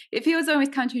think, it feels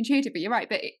almost counterintuitive, but you're right.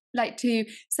 But like, to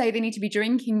say they need to be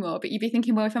drinking more, but you'd be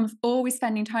thinking, well, if I'm always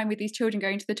spending time with these children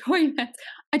going to the toilet,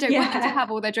 I don't want them to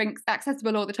have all their drinks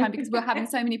accessible all the time, because we're having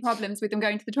so many problems with them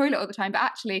going to the toilet all the time. But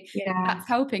actually, that's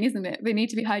helping, isn't it? They need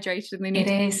to be hydrated and they need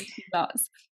to be lots.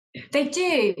 They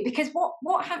do, because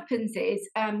what happens is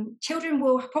children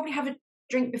will probably have a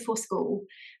drink before school,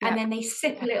 and then they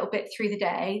sip a little bit through the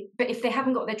day. But if they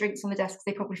haven't got their drinks on the desks,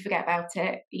 they probably forget about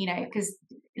it, you know, because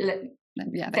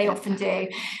they often do.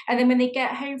 And then when they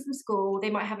get home from school, they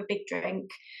might have a big drink.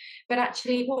 But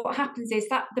actually what happens is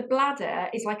that the bladder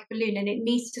is like a balloon, and it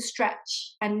needs to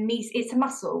stretch, and it's a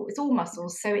muscle, it's all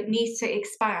muscles, so it needs to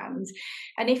expand.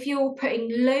 And if you're putting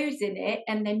loads in it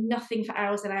and then nothing for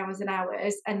hours and hours and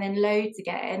hours and then loads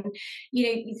again,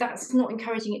 you know, that's not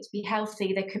encouraging it to be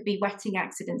healthy. There could be wetting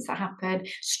accidents that happen.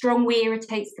 Strong wee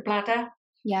irritates the bladder.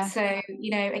 So,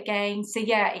 you know, again, so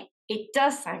it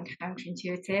does sound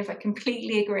counterintuitive. I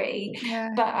completely agree.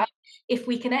 But if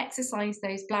we can exercise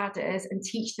those bladders and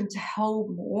teach them to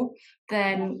hold more,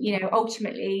 then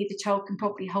ultimately the child can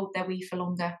probably hold their wee for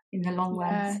longer in the long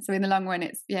run. So in the long run,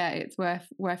 it's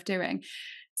worth doing.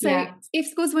 So if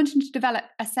schools wanted to develop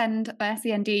a SEND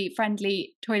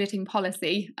friendly toileting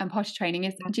policy and posh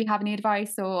training, do you have any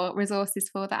advice or resources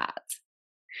for that?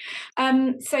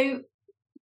 So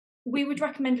we would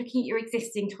recommend looking at your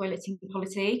existing toileting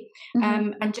policy,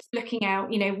 and just looking out,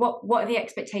 what are the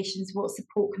expectations, what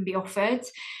support can be offered.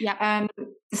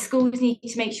 The schools need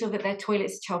to make sure that their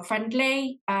toilets are child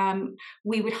friendly.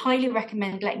 We would highly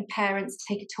recommend letting parents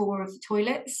take a tour of the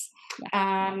toilets,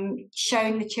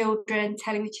 showing the children,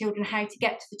 telling the children how to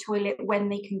get to the toilet, when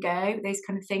they can go, those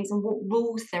kind of things, and what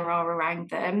rules there are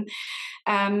around them.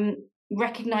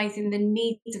 Recognising the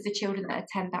needs of the children that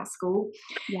attend that school.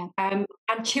 And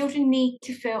children need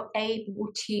to feel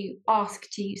able to ask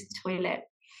to use the toilet.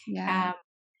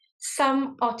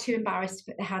 Some are too embarrassed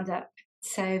to put their hand up.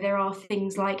 So there are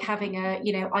things like having a,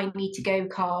 I need to go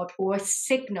card, or a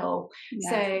signal.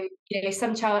 So,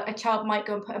 a child might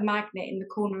go and put a magnet in the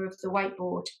corner of the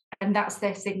whiteboard, and that's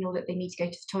their signal that they need to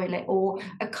go to the toilet, or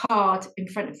a card in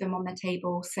front of them on their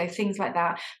table. So things like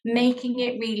that, making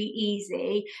it really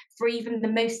easy for even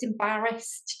the most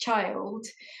embarrassed child,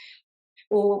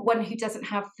 or one who doesn't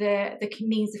have the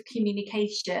means of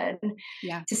communication,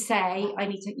 to say, I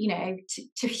need to,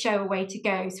 to show a way to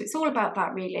go. So it's all about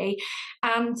that, really.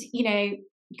 And,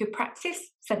 good practice,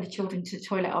 send the children to the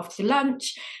toilet after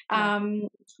lunch.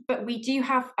 But we do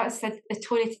have, as I said, a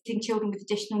toileting children with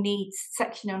additional needs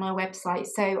section on our website.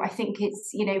 So I think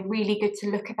it's, really good to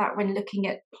look at that when looking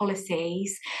at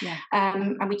policies.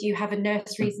 And we do have a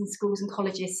nurseries and schools and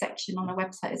colleges section on our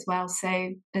website as well.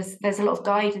 So there's a lot of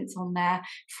guidance on there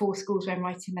for schools when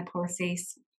writing their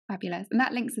policies. Fabulous. And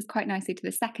that links us quite nicely to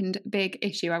the second big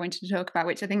issue I wanted to talk about,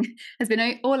 which I think has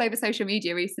been all over social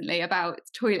media recently, about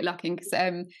toilet locking. Because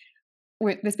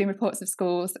there's been reports of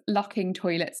schools locking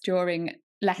toilets during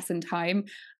lesson time,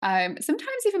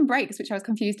 sometimes even breaks, which I was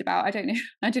confused about. I don't know.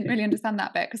 I didn't really understand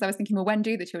that bit, because I was thinking, well, when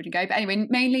do the children go? But anyway,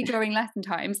 mainly during lesson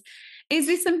times. Is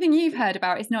this something you've heard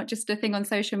about? It's not just a thing on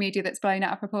social media that's blown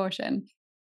out of proportion?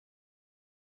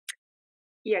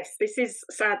 Yes, this is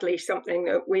sadly something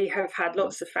that we have had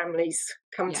lots of families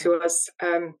come to us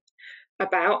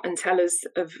about, and tell us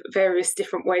of various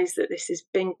different ways that this is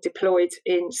being deployed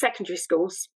in secondary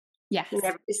schools.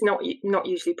 It's not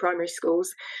usually primary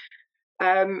schools,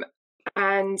 and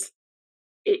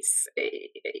it's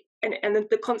and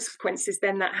the consequences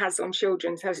then that has on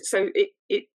children. So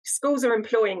schools are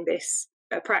employing this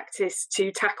practice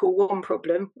to tackle one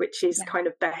problem, which is kind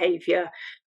of behaviour,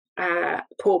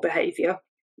 poor behaviour.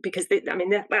 Because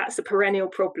that's a perennial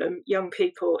problem. Young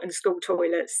people and school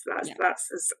toilets,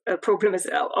 that's as a problem as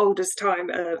old as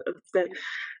time, of the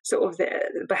sort of the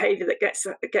behaviour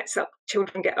that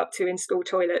children get up to in school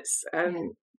toilets.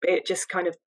 Be it just kind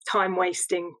of time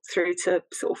wasting through to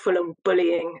sort of full on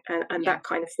bullying and that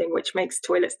kind of thing, which makes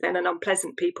toilets then an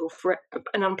unpleasant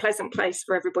place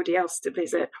for everybody else to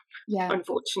visit.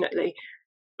 Unfortunately,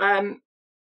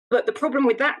 but the problem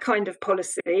with that kind of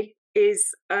policy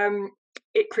is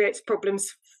it creates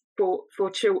problems for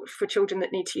children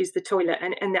that need to use the toilet,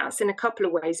 and that's in a couple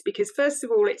of ways. Because first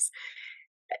of all, it's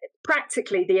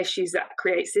practically the issues that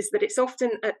creates is that it's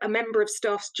often a member of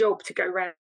staff's job to go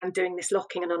around doing this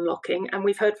locking and unlocking, and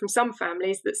we've heard from some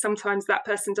families that sometimes that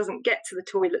person doesn't get to the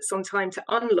toilets on time to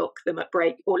unlock them at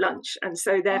break or lunch, and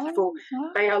so therefore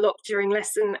they are locked during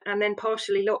lesson and then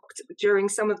partially locked during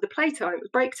some of the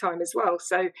break time as well.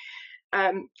 So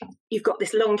you've got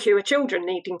this long queue of children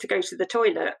needing to go to the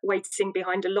toilet, waiting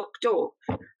behind a locked door.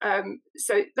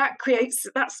 So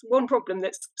that's one problem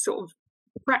that's sort of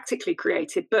practically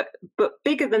created. But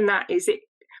bigger than that is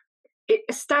it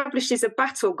establishes a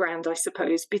battleground, I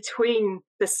suppose, between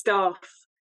the staff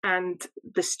and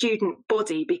the student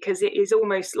body, because it is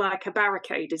almost like a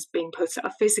barricade is being put up,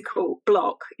 a physical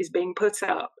block is being put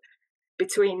up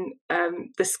between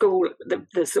the school,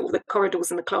 the sort of the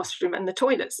corridors and the classroom and the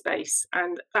toilet space,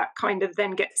 and that kind of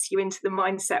then gets you into the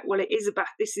mindset. Well,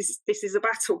 this is a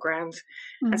battleground,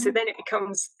 and so then it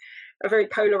becomes a very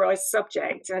polarized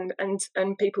subject,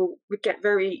 and people would get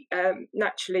very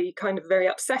naturally kind of very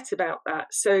upset about that.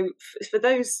 So for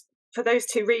those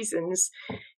two reasons,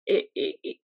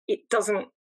 it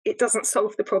doesn't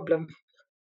solve the problem.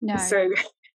 No. So.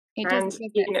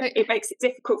 It makes it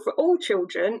difficult for all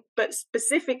children, but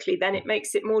specifically then it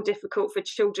makes it more difficult for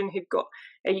children who've got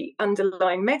a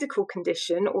underlying medical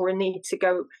condition or a need to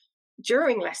go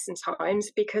during lesson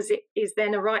times, because it is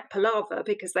then a right palaver,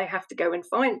 because they have to go and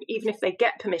find, even if they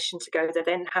get permission to go, they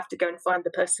then have to go and find the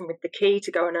person with the key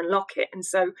to go and unlock it. And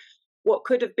so what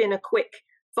could have been a quick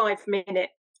 5-minute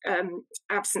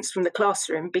absence from the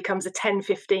classroom becomes a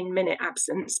 10-15-minute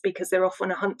absence because they're off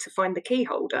on a hunt to find the key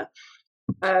holder.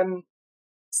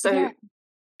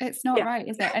 It's not right,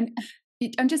 is it? And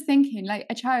I'm just thinking, like,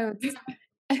 a child,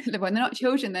 well, they're not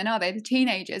children then, are they? They're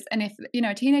teenagers. And if,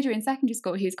 a teenager in secondary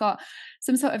school who's got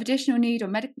some sort of additional need or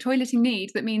toileting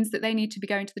need that means that they need to be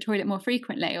going to the toilet more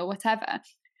frequently or whatever,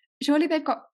 surely they've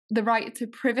got the right to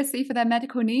privacy for their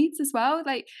medical needs as well.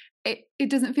 Like, it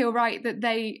doesn't feel right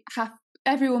that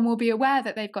everyone will be aware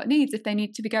that they've got needs. If they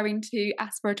need to be going to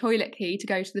ask for a toilet key to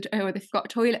go to or they've got a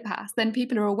toilet pass, then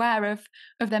people are aware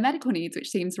of their medical needs, which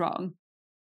seems wrong.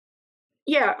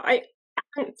 Yeah,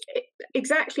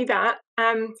 exactly that.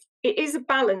 It is a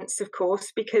balance, of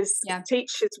course, because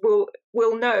teachers will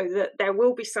know that there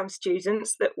will be some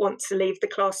students that want to leave the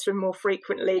classroom more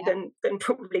frequently than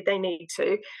probably they need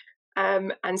to.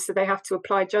 And so they have to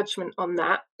apply judgment on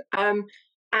that. And,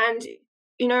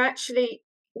 actually,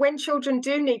 when children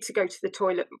do need to go to the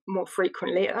toilet more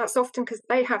frequently, that's often because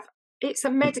it's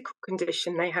a medical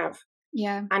condition they have.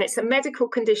 Yeah. And it's a medical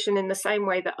condition in the same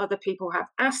way that other people have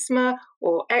asthma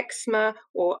or eczema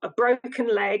or a broken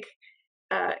leg.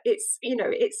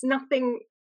 It's nothing,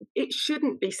 it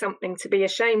shouldn't be something to be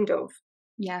ashamed of.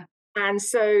 Yeah. And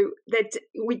so that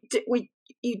we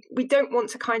don't want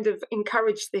to kind of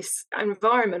encourage this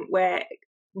environment where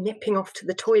nipping off to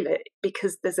the toilet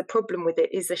because there's a problem with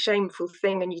it is a shameful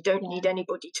thing and you don't need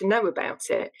anybody to know about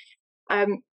it.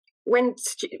 When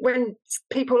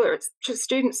people are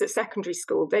students at secondary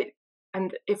school,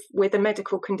 and if with a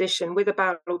medical condition, with a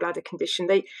bowel or bladder condition,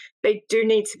 they do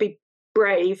need to be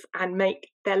brave and make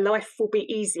their life will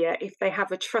be easier if they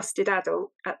have a trusted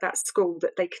adult at that school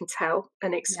that they can tell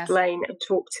and explain and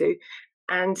talk to.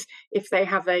 And if they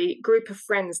have a group of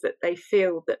friends that they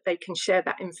feel that they can share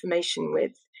that information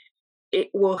with, it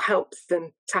will help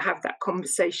them to have that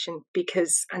conversation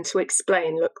and to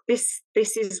explain, look, this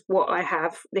is what I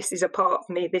have. This is a part of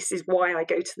me. This is why I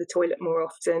go to the toilet more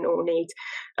often or need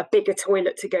a bigger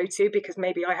toilet to go to because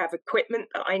maybe I have equipment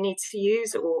that I need to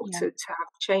use or to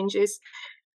have changes.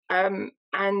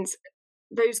 And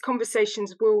those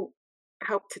conversations will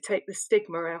help to take the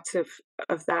stigma out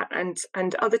of that.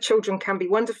 And other children can be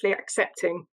wonderfully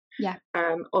accepting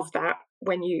of that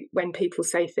when people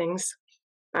say things.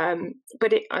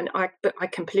 But I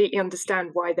completely understand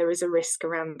why there is a risk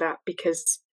around that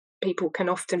because people can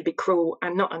often be cruel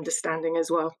and not understanding as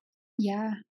well.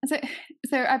 Yeah. So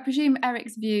I presume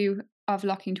Eric's view of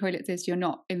locking toilets is you're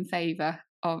not in favour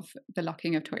of the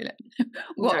locking of toilet.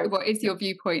 What is your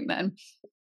viewpoint then?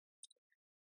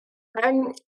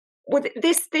 Well,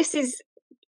 this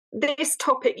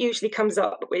topic usually comes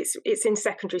up. It's in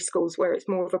secondary schools where it's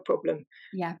more of a problem.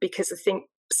 Yeah. Because I think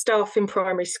staff in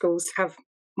primary schools have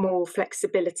more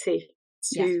flexibility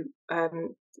to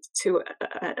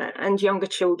and younger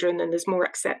children, and there's more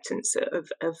acceptance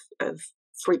of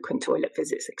frequent toilet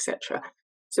visits, etc.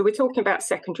 So we're talking about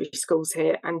secondary schools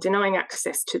here, and denying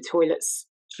access to toilets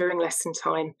during lesson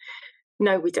time.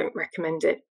 No, we don't recommend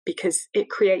it because it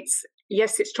creates.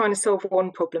 Yes, it's trying to solve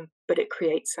one problem, but it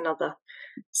creates another.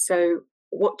 So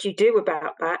what do you do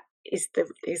about that is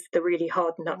the really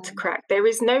hard nut to crack. There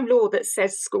is no law that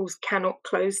says schools cannot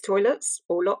close toilets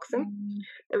or lock them.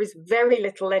 There is very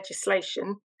little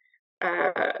legislation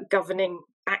governing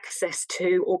access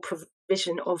to or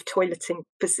provision of toileting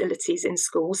facilities in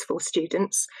schools for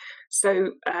students.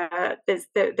 So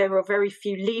there are very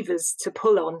few levers to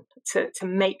pull on to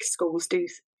make schools do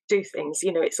things.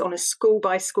 It's on a school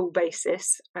by school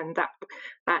basis, and that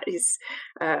is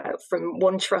from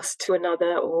one trust to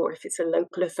another, or if it's a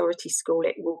local authority school,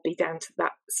 it will be down to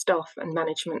that staff and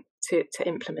management to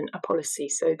implement a policy.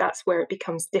 So that's where it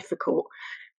becomes difficult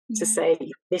to say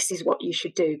this is what you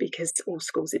should do because all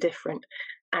schools are different.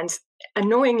 And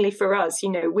annoyingly for us,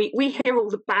 we hear all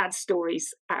the bad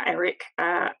stories, Eric,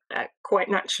 quite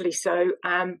naturally so.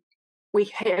 We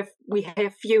hear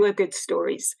fewer good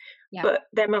stories. Yeah. But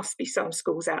there must be some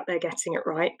schools out there getting it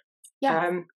right.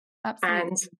 Yeah,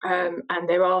 absolutely. And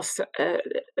there are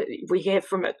we hear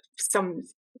from some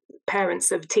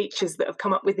parents of teachers that have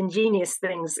come up with ingenious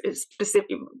things, specific,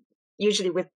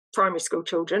 usually with primary school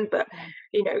children. But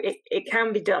it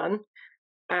can be done.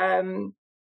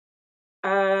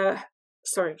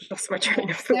 sorry, lost my train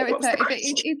of thought. No, What's the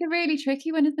question? it's a really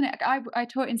tricky one, isn't it? I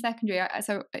taught in secondary,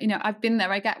 so I've been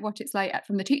there. I get what it's like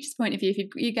from the teacher's point of view. If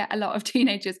you get a lot of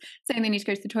teenagers saying they need to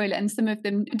go to the toilet, and some of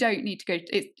them don't need to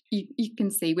go. You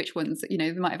can see which ones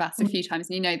they might have asked a few times,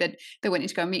 and that they're wanting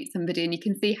to go and meet somebody, and you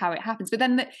can see how it happens. But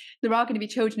then there are going to be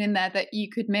children in there that you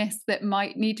could miss that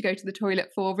might need to go to the toilet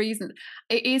for reasons.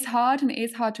 It is hard, and it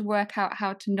is hard to work out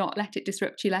how to not let it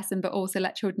disrupt your lesson, but also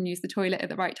let children use the toilet at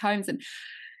the right times. And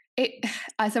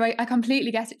I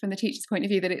completely get it from the teacher's point of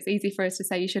view that it's easy for us to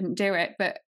say you shouldn't do it,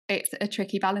 but it's a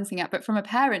tricky balancing act. But from a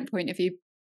parent point of view,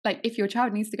 like if your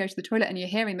child needs to go to the toilet and you're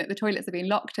hearing that the toilets are being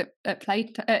locked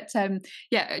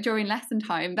during lesson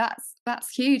time, that's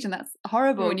huge and that's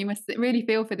horrible. And you must really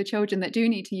feel for the children that do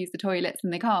need to use the toilets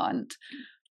and they can't.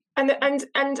 And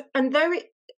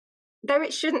though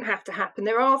it shouldn't have to happen,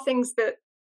 there are things that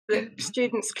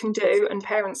students can do and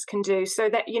parents can do, so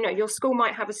that your school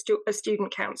might have a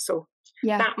student council.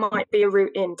 That might be a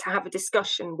route in to have a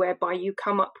discussion whereby you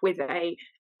come up with a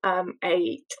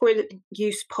toilet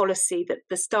use policy that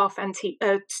the staff and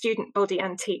student body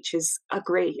and teachers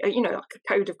agree, like a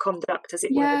code of conduct, as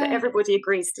it were, that everybody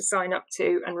agrees to sign up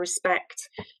to and respect.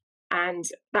 And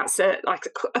that's a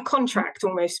contract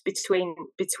almost between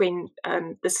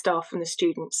the staff and the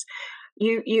students.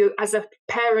 You as a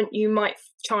parent, you might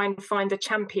try and find a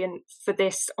champion for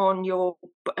this on your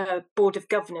board of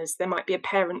governors. There might be a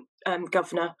parent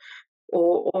governor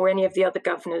or any of the other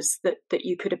governors that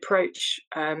you could approach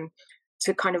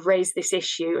to kind of raise this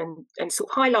issue and sort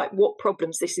of highlight what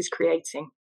problems this is creating.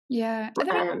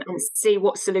 And see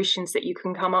what solutions that you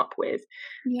can come up with.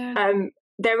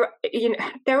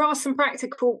 There are some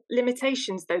practical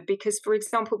limitations, though, because, for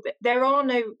example, there are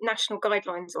no national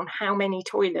guidelines on how many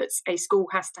toilets a school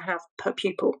has to have per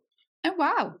pupil. Oh,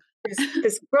 wow.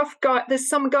 There's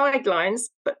some guidelines,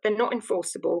 but they're not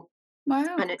enforceable.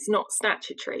 Wow. And it's not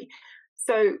statutory.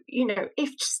 So,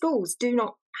 if schools do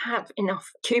not have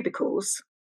enough cubicles,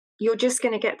 you're just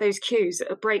going to get those queues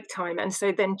at a break time. And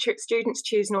so then students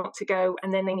choose not to go,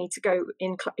 and then they need to go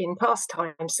in class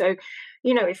time. So,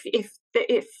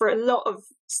 if for a lot of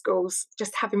schools,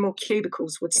 just having more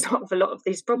cubicles would solve a lot of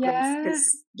these problems,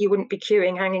 because you wouldn't be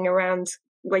queuing, hanging around,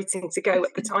 waiting to go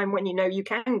at the time when you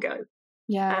can go.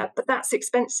 But that's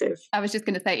expensive. I was just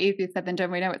going to say, easier said than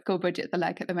done. We know what school budgets are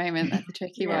like at the moment. That's a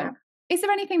tricky one. Is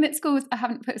there anything that schools, I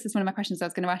haven't put this as one of my questions I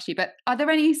was going to ask you, but are there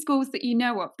any schools that you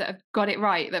know of that have got it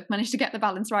right, that have managed to get the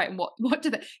balance right? And what do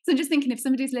they, so I'm just thinking, if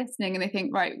somebody's listening and they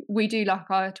think, right, we do lock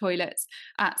our toilets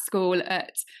at school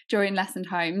during lesson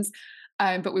times,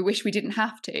 but we wish we didn't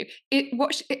have to.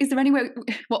 Is there any way,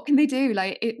 what can they do?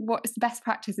 What's the best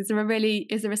practice? Is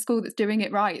there a school that's doing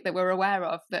it right that we're aware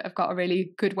of, that have got a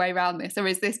really good way around this? Or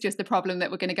is this just a problem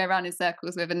that we're going to go around in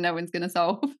circles with and no one's going to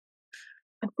solve?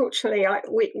 Unfortunately,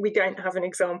 we don't have an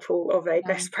example of a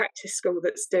best practice school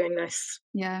that's doing this.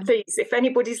 Please, if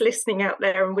anybody's listening out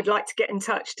there and would like to get in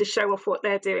touch to show off what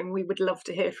they're doing, we would love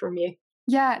to hear from you.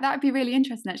 Yeah, that would be really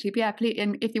interesting, actually. But please,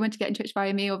 and if you want to get in touch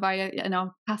via me or and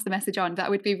I'll pass the message on,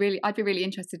 I'd be really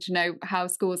interested to know how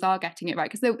schools are getting it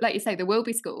right. Because like you say, there will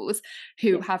be schools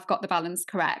who have got the balance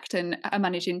correct and are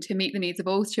managing to meet the needs of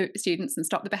all students and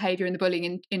stop the behaviour and the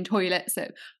bullying in toilets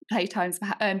at playtimes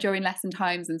during lesson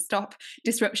times, and stop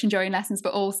disruption during lessons,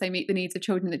 but also meet the needs of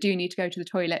children that do need to go to the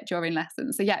toilet during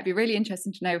lessons. So it'd be really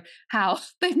interesting to know how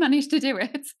they've managed to do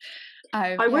it.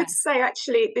 I would say,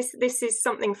 actually, this is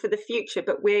something for the future,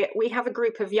 but we have a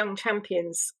group of young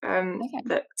champions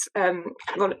that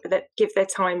give their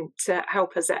time to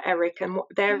help us at ERIC, and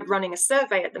they're running a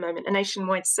survey at the moment, a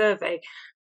nationwide survey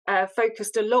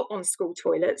focused a lot on school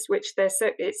toilets, which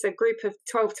it's a group of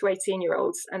 12 to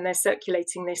 18-year-olds, and they're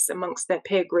circulating this amongst their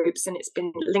peer groups, and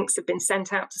links have been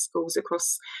sent out to schools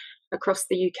across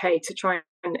the UK to try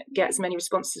and get as many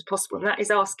responses as possible, and that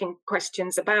is asking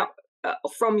questions about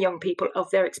from young people of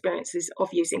their experiences of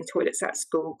using toilets at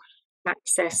school,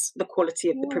 access, the quality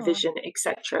of the provision,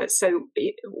 etc. So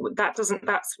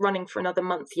that's running for another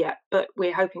month yet, but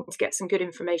we're hoping to get some good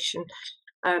information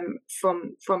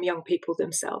from young people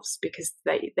themselves, because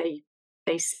they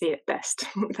see it best.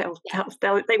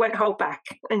 They won't hold back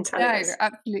and tell us. No,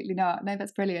 absolutely not. No,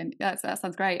 that's brilliant. That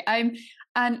sounds great.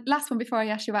 And last one before I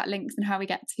ask you about links and how we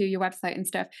get to your website and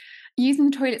stuff. Using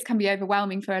the toilets can be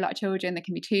overwhelming for a lot of children. They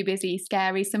can be too busy,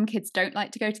 scary. Some kids don't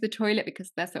like to go to the toilet because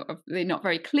they're not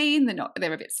very clean.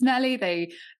 They're a bit smelly.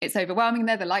 It's overwhelming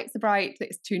there. The lights are bright.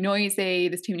 It's too noisy.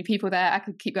 There's too many people there. I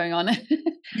could keep going on.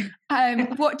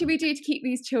 What do we do to keep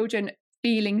these children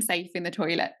feeling safe in the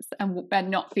toilets and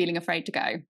not feeling afraid to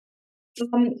go?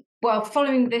 Well,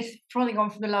 following on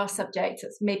from the last subject,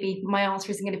 that's maybe my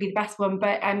answer isn't going to be the best one,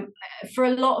 but for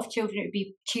a lot of children, it would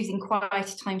be choosing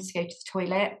quieter times to go to the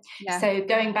toilet. Yeah. So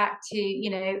going back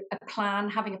to,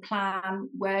 having a plan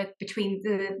where between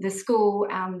the school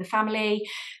and the family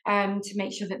to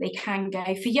make sure that they can go.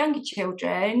 For younger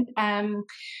children,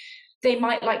 they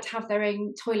might like to have their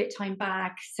own toilet time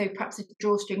bag, so perhaps a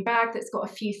drawstring bag that's got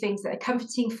a few things that are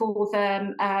comforting for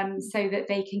them, so that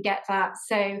they can get that.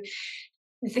 So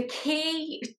the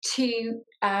key to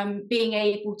being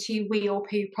able to wee or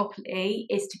poo properly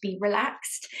is to be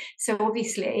relaxed. So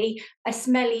obviously a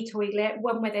smelly toilet,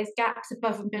 one where there's gaps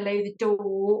above and below the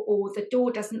door, or the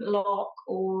door doesn't lock,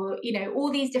 or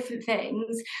all these different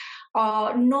things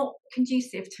are not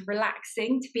conducive to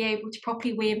relaxing, to be able to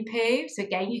properly wee and poo. So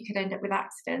again, you could end up with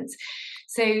accidents.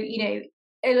 So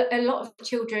a lot of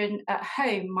children at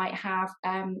home might have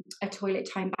a toilet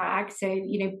time bag, so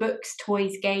books,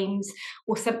 toys, games,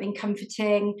 or something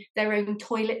comforting, their own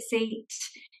toilet seat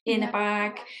in a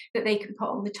bag that they can put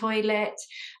on the toilet.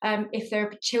 If there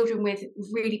are children with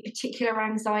really particular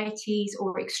anxieties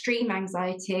or extreme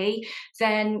anxiety,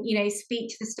 then speak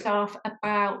to the staff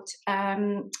about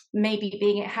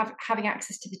maybe having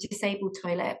access to the disabled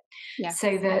toilet,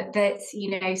 so that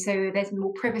so there's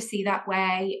more privacy that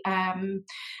way, and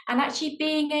actually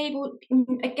being able,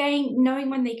 again,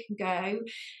 knowing when they can go,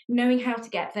 knowing how to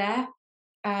get there,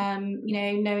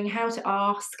 knowing how to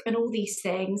ask and all these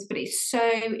things. But it's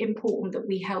so important that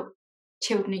we help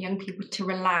children and young people to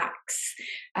relax,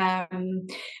 but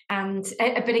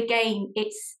again,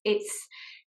 it's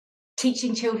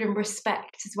teaching children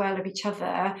respect as well of each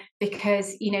other,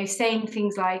 because saying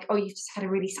things like, oh, you've just had a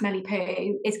really smelly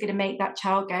poo, is going to make that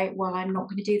child go, well, I'm not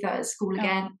going to do that at school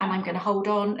again, and I'm going to hold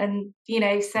on, and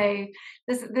so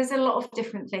there's a lot of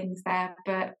different things there.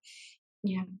 But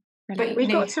but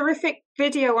we've got a terrific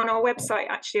video on our website,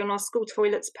 actually, on our school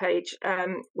toilets page,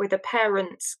 with a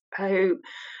parent who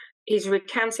is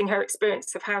recounting her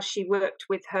experience of how she worked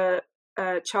with her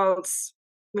child's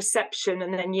reception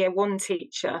and then year one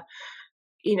teacher,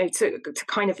 to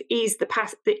kind of ease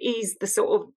the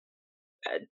sort of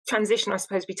transition, I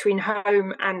suppose, between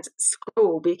home and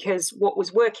school, because what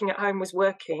was working at home was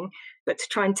working, but to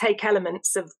try and take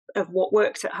elements of what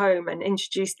worked at home and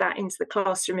introduce that into the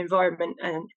classroom environment,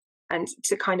 and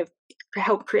to kind of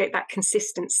help create that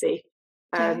consistency.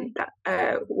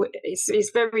 It's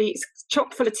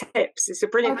chock full of tips. It's a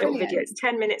brilliant little video. It's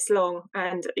 10 minutes long,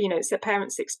 and it's a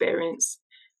parent's experience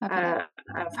of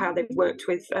how they've worked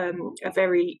with a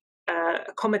very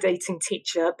accommodating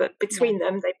teacher, but between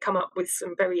them they've come up with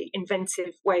some very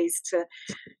inventive ways to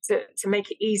make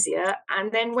it easier.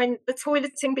 And then when the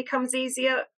toileting becomes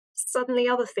easier, suddenly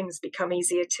other things become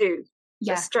easier too.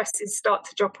 The stresses start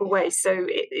to drop away, so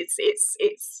it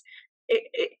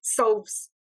solves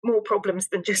more problems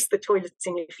than just the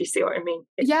toileting, if you see what I mean.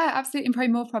 Absolutely, and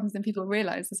probably more problems than people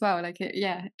realise as well.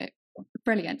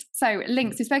 Brilliant. So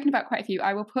links, we've spoken about quite a few.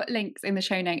 I will put links in the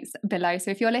show notes below. So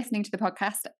if you're listening to the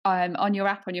podcast on your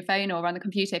app, on your phone, or on the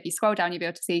computer, if you scroll down, you'll be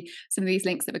able to see some of these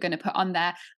links that we're going to put on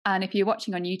there. And if you're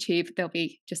watching on YouTube, they'll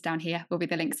be just down here, will be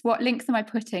the links. What links am I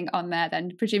putting on there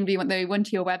then? Presumably you want the one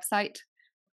to your website?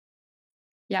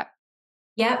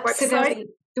 So there's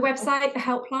the website, the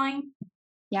helpline.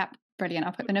 Brilliant.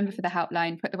 I'll put the number for the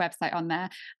helpline, put the website on there,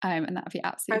 and that would be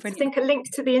absolutely brilliant. I think a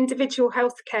link to the individual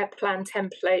healthcare plan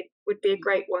template would be a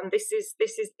great one. This is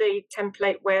the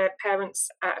template where parents,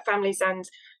 families and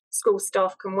school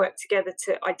staff can work together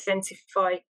to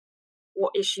identify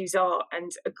what issues are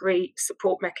and agree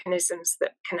support mechanisms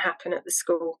that can happen at the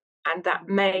school, and that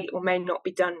may or may not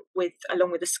be done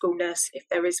along with a school nurse if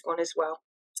there is one as well.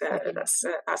 So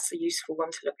that's a useful one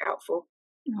to look out for.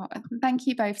 Oh, thank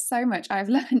you both so much. I've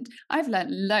learned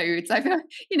loads. I feel,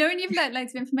 when you've learned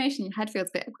loads of information, your head feels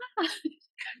a bit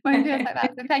mine feels like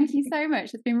that. So thank you so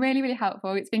much. It's been really, really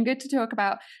helpful. It's been good to talk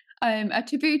about a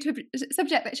taboo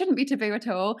subject that shouldn't be taboo at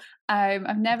all.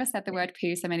 I've never said the word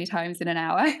poo so many times in an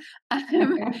hour. But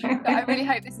I really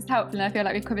hope this is helpful, and I feel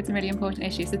like we've covered some really important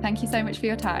issues. So thank you so much for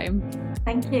your time.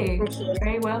 Thank you. You're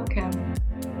very welcome.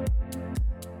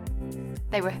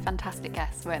 They were fantastic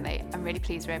guests, weren't they? I'm really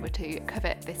pleased we're able to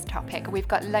cover this topic. We've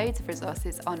got loads of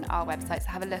resources on our website, so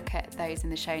have a look at those in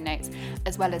the show notes,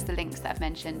 as well as the links that I've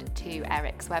mentioned to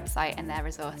Eric's website and their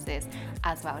resources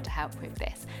as well to help with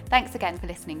this. Thanks again for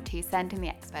listening to Sending the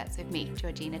Experts with me,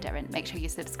 Georgina Durrant. Make sure you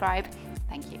subscribe.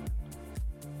 Thank you.